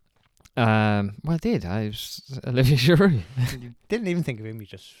sportsman. Well, I did. I was Olivier Giroud. You didn't even think of him. You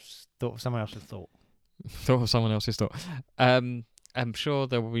just thought of someone else's thought. Thought of someone else's thought. I'm sure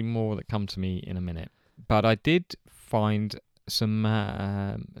there will be more that come to me in a minute. But I did find some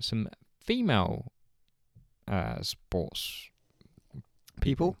female sports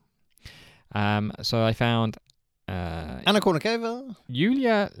people. So I found Anna Kournikova,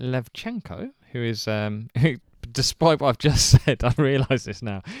 Yulia Levchenko, who is despite what I've just said, I realise this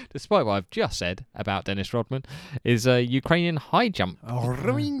now. Despite what I've just said about Dennis Rodman, is a Ukrainian high jump. Oh,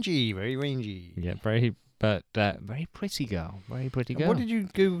 rangy, very rangy. Yeah, very pretty girl. Very pretty girl. What did you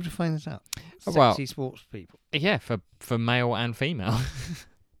Google to find this out? Sexy sports people. Yeah, for male and female.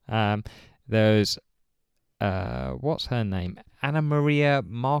 There's what's her name? Anna Maria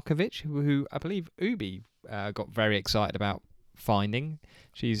Markovic, who I believe Ubi got very excited about finding.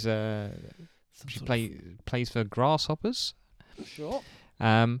 She's plays for Grasshoppers. Sure.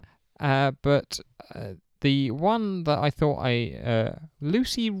 But the one that I thought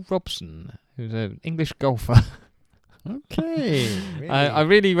Lucy Robson, who's an English golfer. Okay. Really? I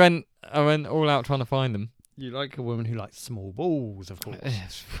really went all out trying to find them. You like a woman who likes small balls, of course.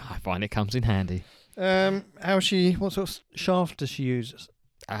 I find it comes in handy. What sort of shaft does she use?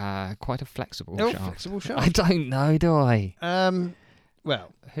 Quite a flexible shaft. Flexible shaft. I don't know, do I?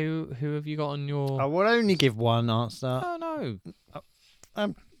 Well, who have you got on your? I will only give one answer. Oh no.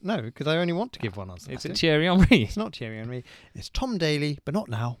 No, because I only want to give one answer. Is it Thierry Henry? It's not Thierry Henry. It's Tom Daly, but not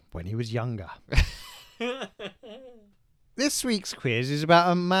now, when he was younger. This week's quiz is about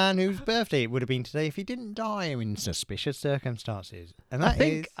a man whose birthday it would have been today if he didn't die in suspicious circumstances. And I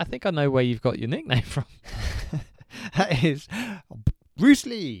think I know where you've got your nickname from. That is Bruce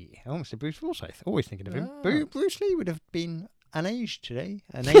Lee. I almost said Bruce Forsyth. Always thinking of him. Bruce Lee would have been an age today.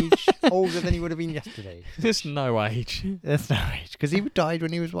 An age older than he would have been yesterday. There's no age. There's no age. Because he died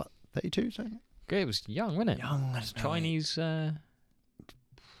when he was, 32? Something? It was young, wasn't it? Young. That's Chinese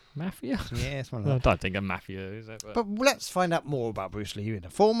mafia? Yeah, it's one of I those. don't think a mafia is it? But let's find out more about Bruce Lee in the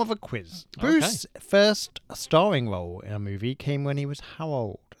form of a quiz. Bruce's first starring role in a movie came when he was how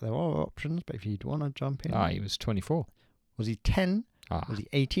old? There are options, but if you'd want to jump in. He was 24. Was he 10? Was he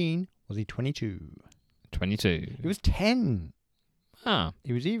 18? Was he 22? 22. He was 10.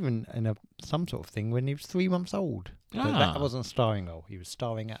 He was even in some sort of thing when he was 3 months old. So that wasn't a starring role. He was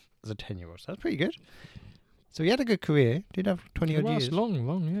starring as a 10-year-old. So that's pretty good. So he had a good career. Did have 20-odd years. Long,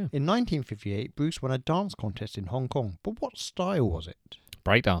 yeah. In 1958, Bruce won a dance contest in Hong Kong. But what style was it?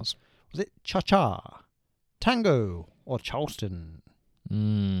 Breakdance. Was it cha-cha, tango, or Charleston?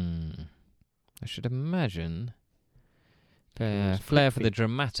 I should imagine flair for the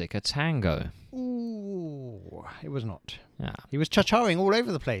dramatic, a tango. Ooh, it was not. Yeah. He was cha-chaing all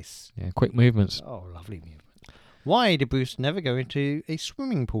over the place. Yeah, quick movements. Oh, lovely movement. Why did Bruce never go into a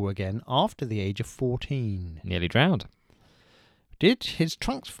swimming pool again after the age of 14? Nearly drowned. Did his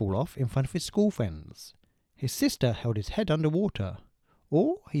trunks fall off in front of his school friends? His sister held his head underwater?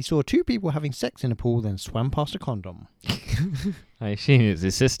 Or he saw 2 people having sex in a pool, then swam past a condom? I assume it was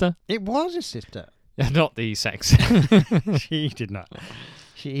his sister? It was his sister. Not the sex. She did not.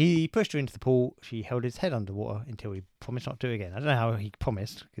 He pushed her into the pool. She held his head underwater until he promised not to do it again. I don't know how he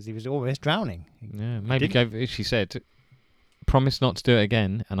promised, because he was almost drowning. Yeah, maybe she said, promise not to do it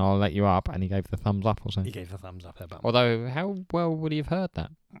again and I'll let you up, and he gave the thumbs up or something. He gave the thumbs up. Although, how well would he have heard that?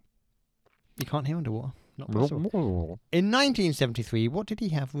 You can't hear underwater. Not possible. In 1973, what did he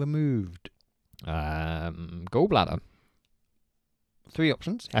have removed? Gallbladder. 3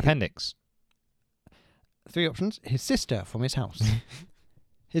 options. Appendix. 3 options. His sister from his house.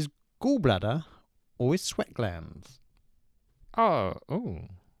 His gallbladder or his sweat glands. I'll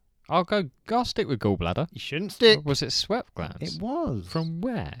stick with gallbladder. You shouldn't stick. Was it sweat glands? It was. From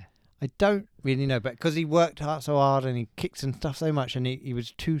where? I don't really know, but because he worked so hard and he kicked and stuff so much, and he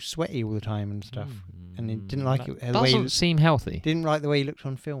was too sweaty all the time and stuff, and he didn't like it. Doesn't seem healthy. Didn't like the way he looked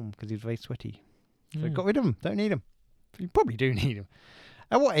on film because he was very sweaty. So got rid of him. Don't need him. You probably do need him.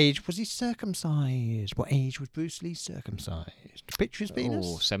 At what age was he circumcised? What age was Bruce Lee circumcised? Picture his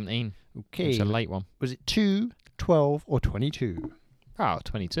penis? 17. Okay. It's a late one. Was it 2, 12, or 22?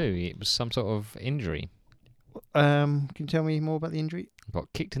 22. It was some sort of injury. Can you tell me more about the injury?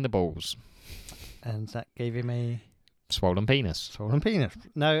 Got kicked in the balls. And that gave him a... swollen penis. Swollen penis.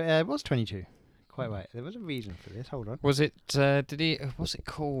 No, it was 22. Quite right. There was a reason for this. Hold on. Was it, what's it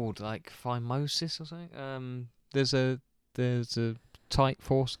called? Like phimosis or something? There's a tight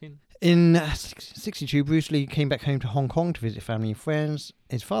foreskin. In 1962, Bruce Lee came back home to Hong Kong to visit family and friends.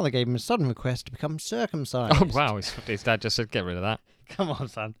 His father gave him a sudden request to become circumcised. Oh, wow. His dad just said, get rid of that. Come on,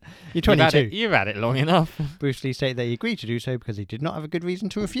 son. You're 22. You've had it long enough. Bruce Lee stated that he agreed to do so because he did not have a good reason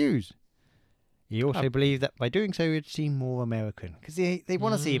to refuse. He also believed that by doing so, he'd seem more American. Because they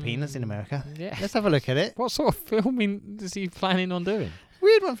want to see a penis in America. Yeah. Let's have a look at it. What sort of filming is he planning on doing?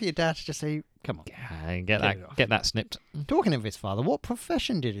 Weird one for your dad to just say, come on. Get that snipped. Talking of his father, what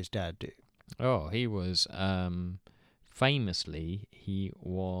profession did his dad do? Oh, he was, famously, he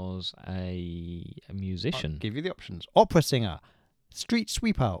was a musician. I'll give you the options. Opera singer, street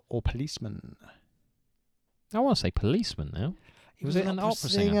sweeper, or policeman. I want to say policeman now. He was an opera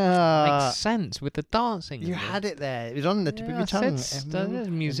singer. Makes sense with the dancing. You had it there. It was on the tip of your tongue. There's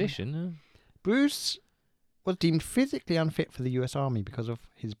a musician. Bruce was deemed physically unfit for the US Army because of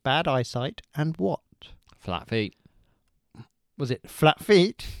his bad eyesight and what? Flat feet. Was it flat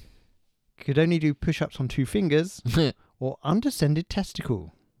feet? Could only do push-ups on 2 fingers? Or undescended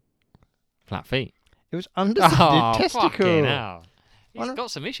testicle? Flat feet. It was Undescended Oh, Testicle. fucking hell. He's One-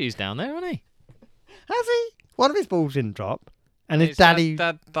 got some issues down there, hasn't he? Has he? One of his balls didn't drop. And his daddy...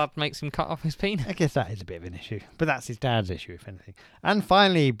 That makes him cut off his penis. I guess that is a bit of an issue. But that's his dad's issue, if anything. And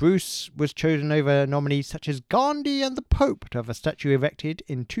finally, Bruce was chosen over nominees such as Gandhi and the Pope to have a statue erected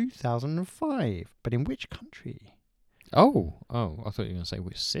in 2005. But in which country? Oh, I thought you were going to say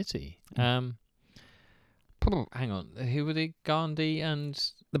which city. Hang on. Who were they? Gandhi and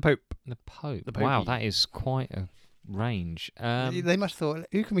The Pope. the Pope. The Wow, Popey. that is quite a range. They must have thought,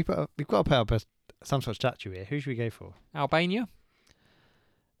 who can we put up? We've got to put up some sort of statue here. Who should we go for? Albania?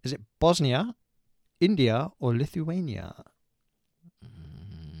 Is it Bosnia, India, or Lithuania?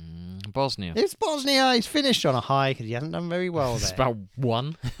 Bosnia. It's Bosnia. He's finished on a high because he hasn't done very well It's there. about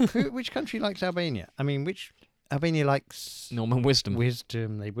one. Which country likes Albania? I mean, which Albania likes Norman Wisdom.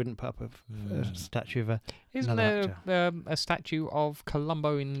 wisdom? They wouldn't put up a statue of a Isn't another there a statue of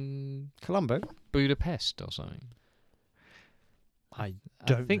Colombo in Colombo. Budapest or something? I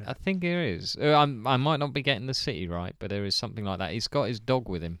don't know. I think there is. I might not be getting the city right, but there is something like that. He's got his dog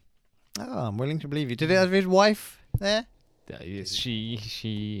with him. Oh, I'm willing to believe you. Did it have his wife there?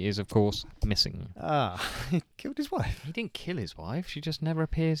 She is, of course, missing. Ah, he killed his wife. He didn't kill his wife. She just never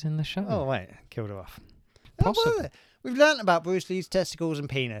appears in the show. Oh, wait. Killed her off. Possibly. Oh, well, we've learnt about Bruce Lee's testicles and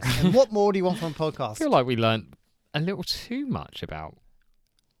penis. And what more do you want from a I podcast? feel like we learnt a little too much about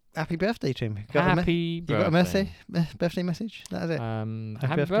Happy birthday to him. happy You got a birthday. birthday message? That is it.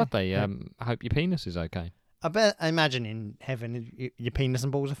 Happy birthday. Yeah. I hope your penis is okay. I imagine in heaven your penis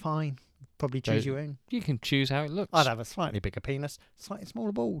and balls are fine. Probably choose Those- your own. You can choose how it looks. I'd have a slightly bigger penis, slightly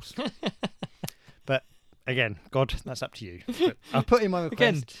smaller balls. But again, God, that's up to you. But I'll put in my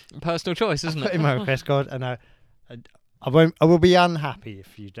request. Again, personal choice, isn't Put it? in my request, God, and I won't. I will be unhappy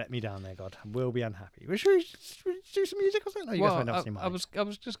if you let me down there, God. I will be unhappy. Should we do some music or something? No, you guys went off I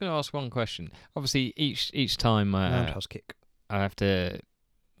was just going to ask one question. Obviously, each time Roundhouse kick. I have to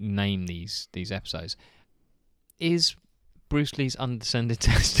name these episodes. Is Bruce Lee's Undescended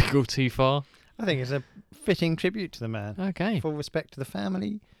Testicle too far? I think it's a fitting tribute to the man. Okay. Full respect to the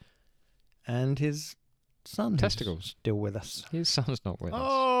family and his son. who's Testicles. still with us. His son's not with us.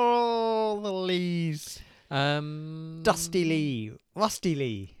 Oh, the Lees. Dusty Lee. Rusty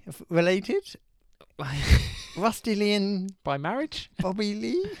Lee. Related? Rusty Lee and By marriage? Bobby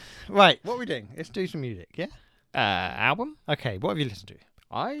Lee? Right, what are we doing? Let's do some music, yeah? Album? Okay, what have you listened to?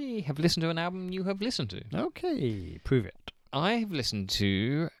 I have listened to an album you have listened to. Okay, prove it. I have listened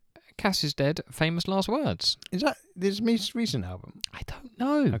to Cass is Dead, Famous Last Words. Is that this most recent album? I don't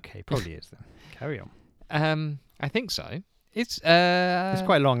know. Okay, probably is then. Carry on. I think so. It's It's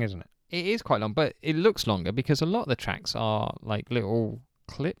quite long, isn't it? It is quite long, but it looks longer because a lot of the tracks are like little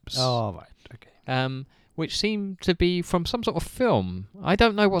clips. Oh, right. Okay. Which seem to be from some sort of film. I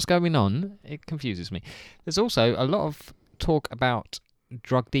don't know what's going on. It confuses me. There's also a lot of talk about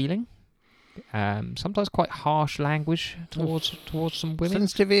drug dealing. Sometimes quite harsh language towards some women.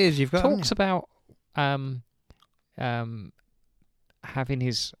 Sensitive ears you've got. Talks about having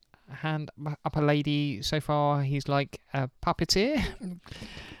his hand up a lady. So far, he's like a puppeteer.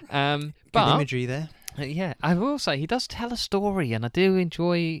 Good But imagery there. yeah, I will say he does tell a story, and I do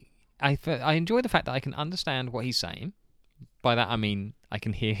enjoy. I enjoy the fact that I can understand what he's saying. By that I mean I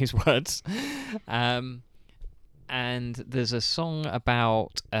can hear his words. And there's a song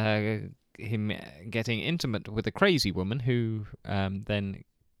about him getting intimate with a crazy woman who then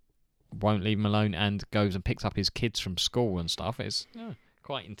won't leave him alone and goes and picks up his kids from school and stuff. It's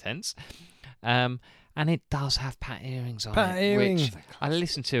quite intense. And it does have pat earrings on it, which I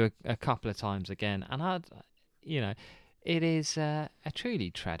listened to a couple of times again, and it is a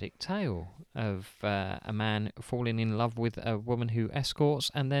truly tragic tale of a man falling in love with a woman who escorts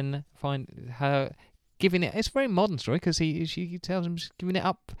and then find her giving it. It's a very modern story because she tells him she's giving it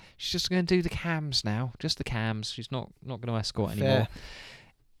up. She's just going to do the cams now, just the cams. She's not going to escort anymore.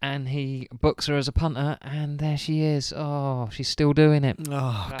 And he books her as a punter, and there she is. Oh, she's still doing it.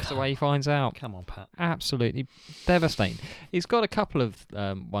 Oh, That's the way he finds out. Come on, Pat. Absolutely devastating. He's got a couple of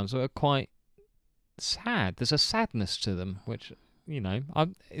ones that are quite sad. There's a sadness to them, which,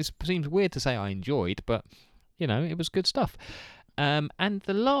 it seems weird to say I enjoyed, but, it was good stuff. And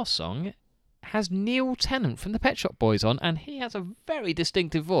the last song has Neil Tennant from the Pet Shop Boys on, and he has a very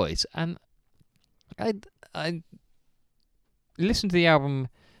distinctive voice. And I listened to the album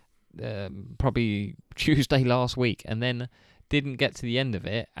probably Tuesday last week, and then didn't get to the end of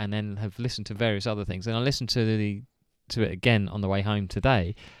it, and then have listened to various other things. And I listened to it again on the way home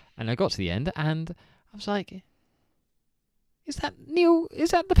today, and I got to the end, and I was like, is that Neil?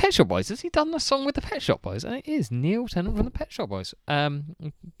 Is that the Pet Shop Boys? Has he done a song with the Pet Shop Boys? And it is Neil Tennant from the Pet Shop Boys.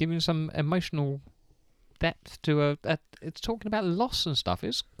 Giving some emotional depth to it's talking about loss and stuff.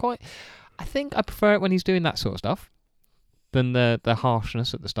 It's quite. I think I prefer it when he's doing that sort of stuff than the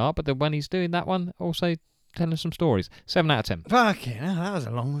harshness at the start. But then when he's doing that one, also telling some stories. 7 out of 10. Fucking hell, that was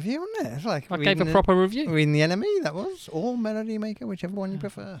a long review, wasn't it? It's like I gave a proper review. Reading The Enemy, that was. Or Melody Maker, whichever one you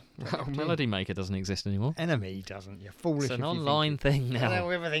prefer. Well, Melody Maker doesn't exist anymore. Enemy doesn't. You're foolish. It's an online thing now. I know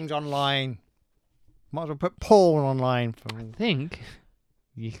everything's online. Might as well put porn online. I think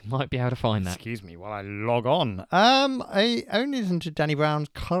you might be able to find that. Excuse me while I log on. I only listened to Danny Brown's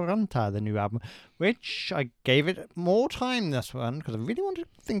Caranta, the new album, which I gave it more time this one because I really wanted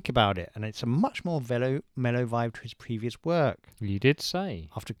to think about it, and it's a much more mellow vibe to his previous work. You did say.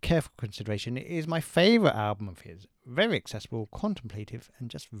 After careful consideration, it is my favourite album of his. Very accessible, contemplative, and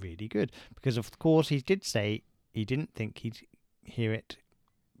just really good. Because of course he did say he didn't think he'd hear it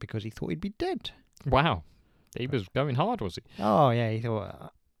because he thought he'd be dead. Wow. He was going hard, was he? Oh, yeah, he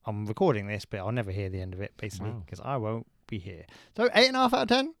thought, I'm recording this, but I'll never hear the end of it, basically, Wow. because I won't be here. So, 8.5 out of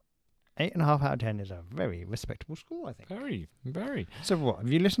 10. 8.5 out of 10 is a very respectable score, I think. Very, very. So, what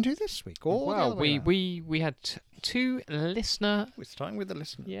have you listened to this week? Or Well, we had two listener... We're starting with the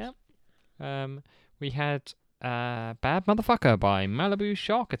listeners. Yeah. We had Bad Motherfucker by Malibu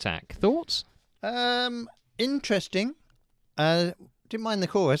Shark Attack. Thoughts? Interesting. Didn't mind the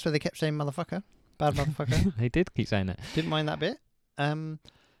chorus where they kept saying motherfucker. Bad motherfucker. They did keep saying that. Didn't mind that bit. I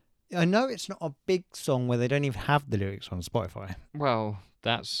know it's not a big song where they don't even have the lyrics on Spotify. Well,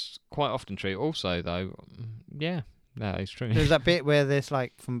 that's quite often true. Also, though, yeah, that is true. There's that bit where there's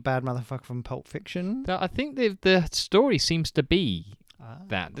like from Bad Motherfucker from Pulp Fiction. I think the story seems to be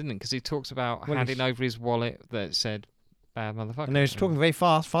that, didn't it? Because he talks about handing over his wallet that said Bad Motherfucker. And he was talking very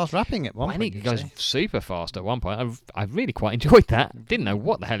fast rapping at one point. I think he goes super fast at one point. I really quite enjoyed that. Didn't know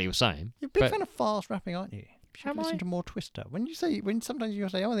what the hell he was saying. You're a big fan of fast rapping, aren't you? You should listen I? to more Twister. Sometimes you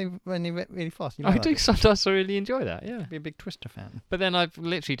say, when they really fast. You I do sometimes really enjoy that, yeah. Be a big Twister fan. But then I've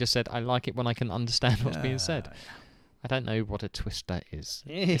literally just said I like it when I can understand what's being said. I don't know what a Twister is.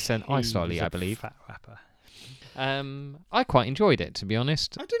 It's an ice lolly, I believe. Fat rapper. I quite enjoyed it, to be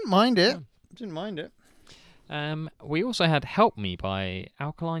honest. I didn't mind it. We also had Help Me by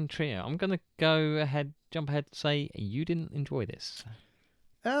Alkaline Trio. I'm going to jump ahead and say you didn't enjoy this.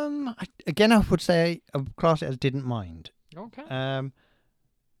 I would say I would class it as didn't mind. Okay.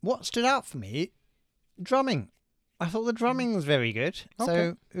 What stood out for me? Drumming. I thought the drumming was very good. Okay.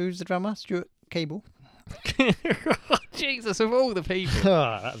 So, who's the drummer? Stuart Cable. Jesus, of all the people.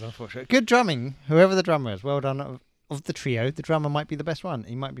 That's unfortunate. Good drumming. Whoever the drummer is, well done. Of the trio, the drummer might be the best one.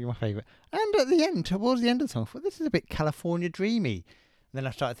 He might be my favourite. And at the end, towards the end of the song, I thought, this is a bit California dreamy. And then I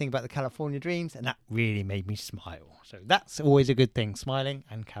started thinking about the California dreams, and that really made me smile. So that's always a good thing, smiling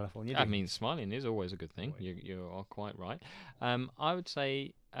and California dreams. I mean, smiling is always a good thing. You are quite right. I would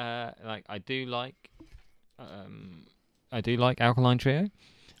say, I do like Alkaline Trio.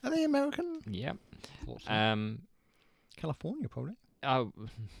 Are they American? Yep. California, probably. Oh,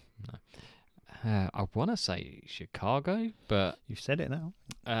 no. I want to say Chicago, but You've said it now.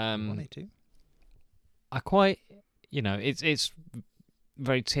 Wanted to. I quite, it's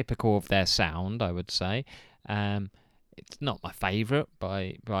very typical of their sound, I would say. It's not my favourite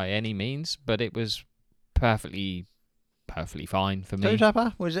by any means, but it was perfectly fine for me. Toe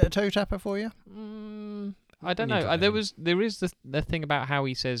tapper? Was it a toe tapper for you? I don't know. There is the thing about how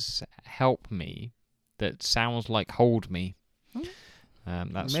he says "help me" that sounds like "hold me."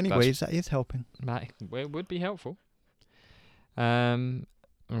 In many ways, that is helping. That would be helpful.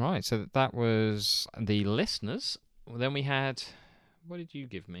 Right, so that was the listeners. Then we had... What did you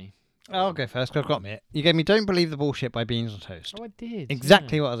give me? I'll go first, 'cause I've got me. You gave me Don't Believe the Bullshit by Beans on Toast. Oh, I did.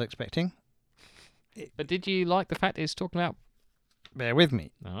 Exactly what I was expecting. But did you like the fact it's talking about... Bear with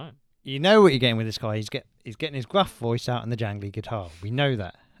me. All right. You know what you're getting with this guy. He's getting his gruff voice out on the jangly guitar. We know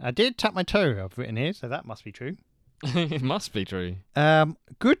that. I did tap my toe, I've written here, so that must be true. It must be true.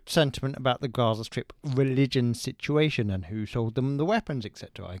 Good sentiment about the Gaza Strip religion situation and who sold them the weapons,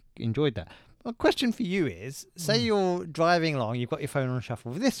 etc. I enjoyed that. A question for you is, say you're driving along, you've got your phone on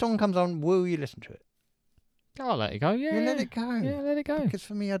shuffle. If this song comes on, will you listen to it? I'll let it go, yeah. You let it go? Yeah, let it go. Because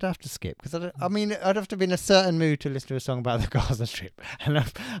for me, I'd have to skip. Because I'd have to be in a certain mood to listen to a song about the Gaza Strip. And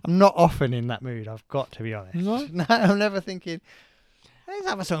I'm not often in that mood, I've got to be honest. No? No, I'm never thinking... Let's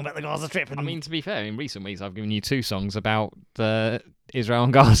have a song about the Gaza Strip. I mean, to be fair, in recent weeks I've given you 2 songs about Israel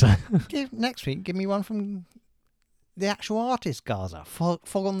and Gaza. Next week, give me one from the actual artist Gaza. Fog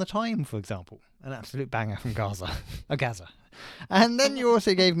on the Time, for example. An absolute banger from Gaza. Gaza. And then you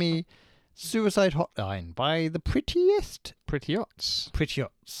also gave me Suicide Hotline by The Prettiest. Pretty-ots.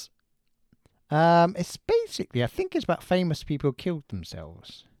 It's basically, I think it's about famous people who killed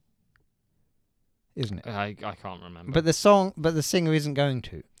themselves. isn't it? I can't remember. But the singer isn't going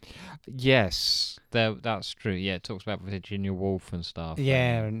to. Yes, that's true. Yeah, it talks about Virginia Woolf and stuff.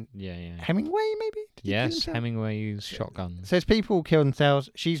 Yeah, and yeah. Hemingway maybe. Did he kill Yes, himself? Hemingway's shotgun. So as people kill themselves,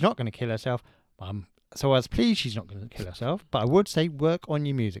 she's not going to kill herself. So I was pleased she's not going to kill herself. But I would say work on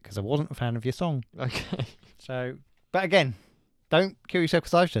your music because I wasn't a fan of your song. Okay. So, but again, don't kill yourself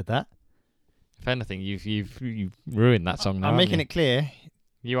because I've said that. If anything, you've ruined that song now. I'm making it clear.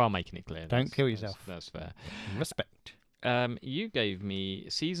 You are making it clear. Don't kill yourself. That's fair. Respect. You gave me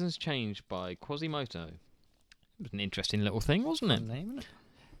Seasons Change by Quasimodo. It was an interesting little thing, wasn't it? Fun name, isn't it?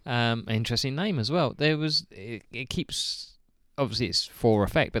 An interesting name as well. It keeps, obviously it's for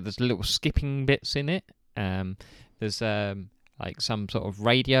effect, but there's little skipping bits in it. There's like some sort of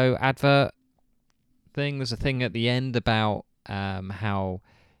radio advert thing. There's a thing at the end about how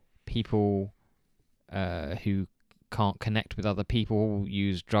people who can't connect with other people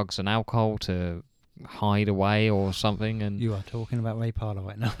use drugs and alcohol to hide away or something. And You are talking about Ray Parlour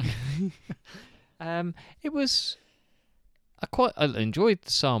right now. it was. I enjoyed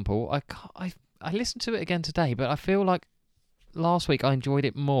the sample. I listened to it again today, but I feel like last week I enjoyed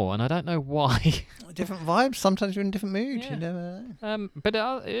it more, and I don't know why. Different vibes. Sometimes you're in a different mood. Yeah. You never know. But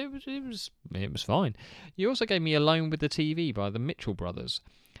it was fine. You also gave me Alone with the TV by the Mitchell Brothers,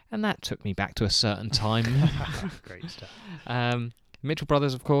 and that took me back to a certain time. Great stuff. Mitchell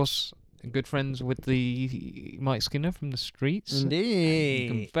Brothers, of course, good friends with the Mike Skinner from the Streets. Indeed. You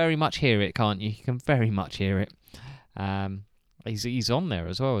can very much hear it, can't you? You can very much hear it. He's on there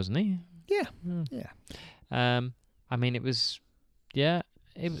as well, isn't he? Yeah. Yeah. I mean, it was, yeah,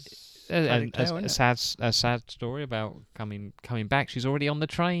 it was a sad story about coming back. She's already on the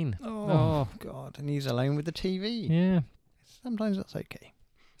train. Oh God! And he's alone with the TV. Yeah. Sometimes that's okay.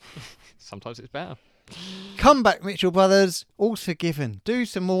 Sometimes it's better. Come back, Mitchell Brothers. All's forgiven. Do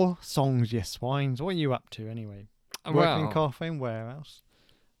some more songs, you swines. What are you up to anyway? Working in cafe and warehouse.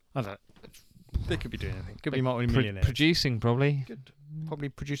 I don't know. They could be doing anything. Could be multi-millionaires. Producing, probably. Probably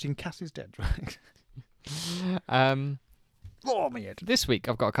producing Cass is Dead, right? Oh, my head. This week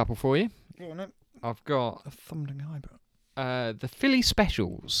I've got a couple for you. Go on, then. I've got A thumbling eyebrow. the Philly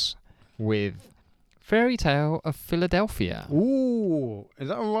Specials with Fairy Tale of Philadelphia. Ooh, is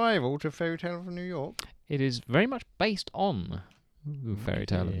that a rival to Fairy Tale of New York? It is very much based on Fairy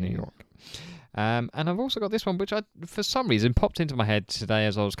Tale of New York. And I've also got this one, which for some reason popped into my head today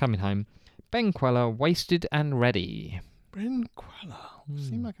as I was coming home. Ben Queller, Wasted and Ready. Ben Queller.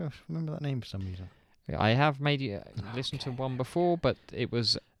 Seemed like I remember that name for some reason. I have made you listen to one before, but it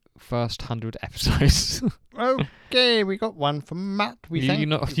was first 100 episodes. Okay, we got one from Matt. You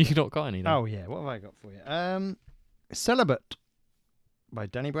not got any? Then? Oh yeah, what have I got for you? Celibate by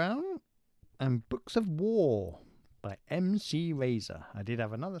Danny Brown and Books of War by MC Razor. I did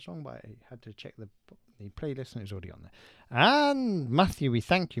have another song, but I had to check the playlist and it's already on there. And Matthew, we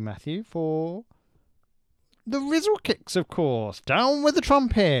thank you, Matthew, for the Rizzle Kicks, of course. Down with the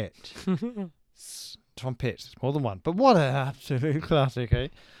trumpet. Trumpets, it's more than one. But what an absolute classic, eh?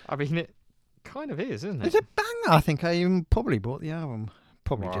 I mean, it kind of is, isn't it? It's a banger. I think I even probably bought the album.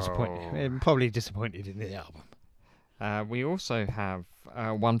 Probably disappointed in the album. We also have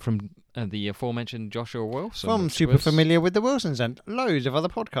one from the aforementioned Joshua Wilson. From Super Familiar with the Wilsons and loads of other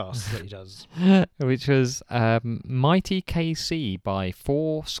podcasts that he does. Which was Mighty KC by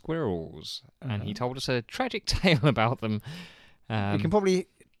Four Squirrels. And he told us a tragic tale about them. We can probably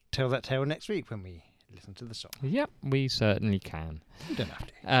tell that tale next week when we listen to the song. Yep, we certainly can. You don't have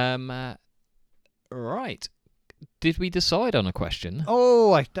to. Right. Did we decide on a question?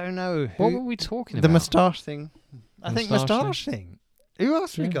 Oh, I don't know. What were we talking about? The moustache thing. I think Moustache moustache thing. Who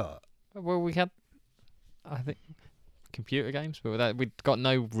else we got? Well, we had, I think, computer games, but we've got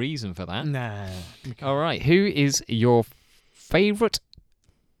no reason for that. Nah. All right. Who is your favourite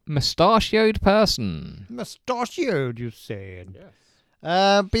mustachioed person? Mustachioed, you said. Yes.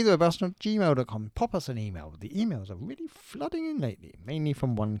 BeTheWebBelson@gmail.com. Pop us an email. The emails are really flooding in lately, mainly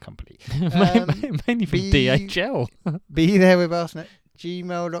from one company. Mainly from DHL.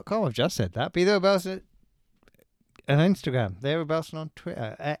 BeThereWebBelson@gmail.com. I've just said that. BeTheWebBelson on Instagram. There with Belson on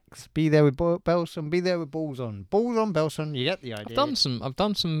Twitter. X. Be there with Belson. Be there with Balls on. Balls on Belson. You get the idea. I've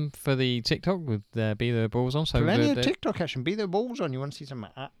done some for the TikTok with Be there with Balls on. So plenty of TikTok action. Be there with Balls on. You want to see some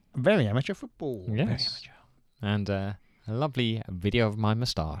very amateur football. Yes. Very amateur. And a lovely video of my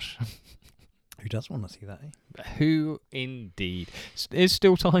moustache. Who does want to see that? Who indeed? There's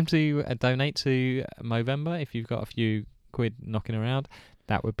still time to donate to Movember if you've got a few quid knocking around.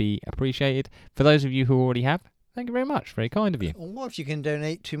 That would be appreciated. For those of you who already have, thank you very much. Very kind of you. Or if you can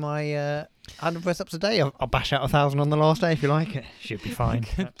donate to my 100 press-ups a day. I'll bash out 1,000 on the last day if you like it. Should be fine.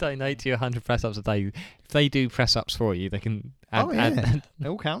 Donate to you 100 press-ups a day. If they do press-ups for you, they can add. It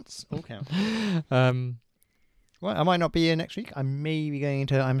all counts. All counts. Um, Well, I might not be here next week. I may be going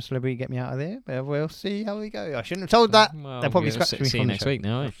to I'm a Celebrity, Get Me Out of There, but we'll see how we go. I shouldn't have told that. well, They'll probably we'll scratch me see from you the next show. week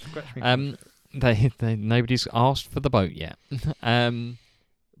now. They'll scratch me from the show. They nobody's asked for the boat yet.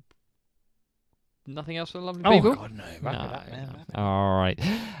 Nothing else for the lovely people? Oh, God, no. Wrap it up, man. Wrap it up. All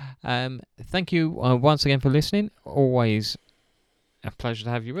right. Thank you once again for listening. Always a pleasure to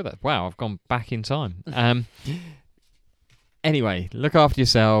have you with us. Wow, I've gone back in time. Anyway, look after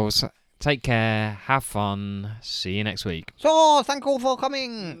yourselves. Take care. Have fun. See you next week. So, thank you all for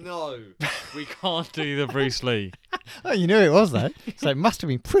coming. No, we can't do the Bruce Lee. Oh, you knew it was, though. So it must have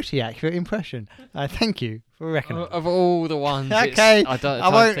been pretty accurate impression. Thank you for reckoning. Of all the ones. Okay, I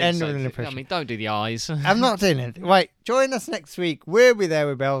won't think end so. with an impression. I mean, don't do the eyes. I'm not doing it. Right, join us next week. We'll be there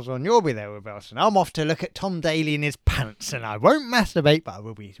with bells on. You'll be there with bells on. I'm off to look at Tom Daly in his pants, and I won't masturbate, but I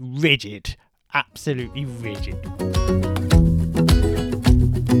will be rigid. Absolutely rigid.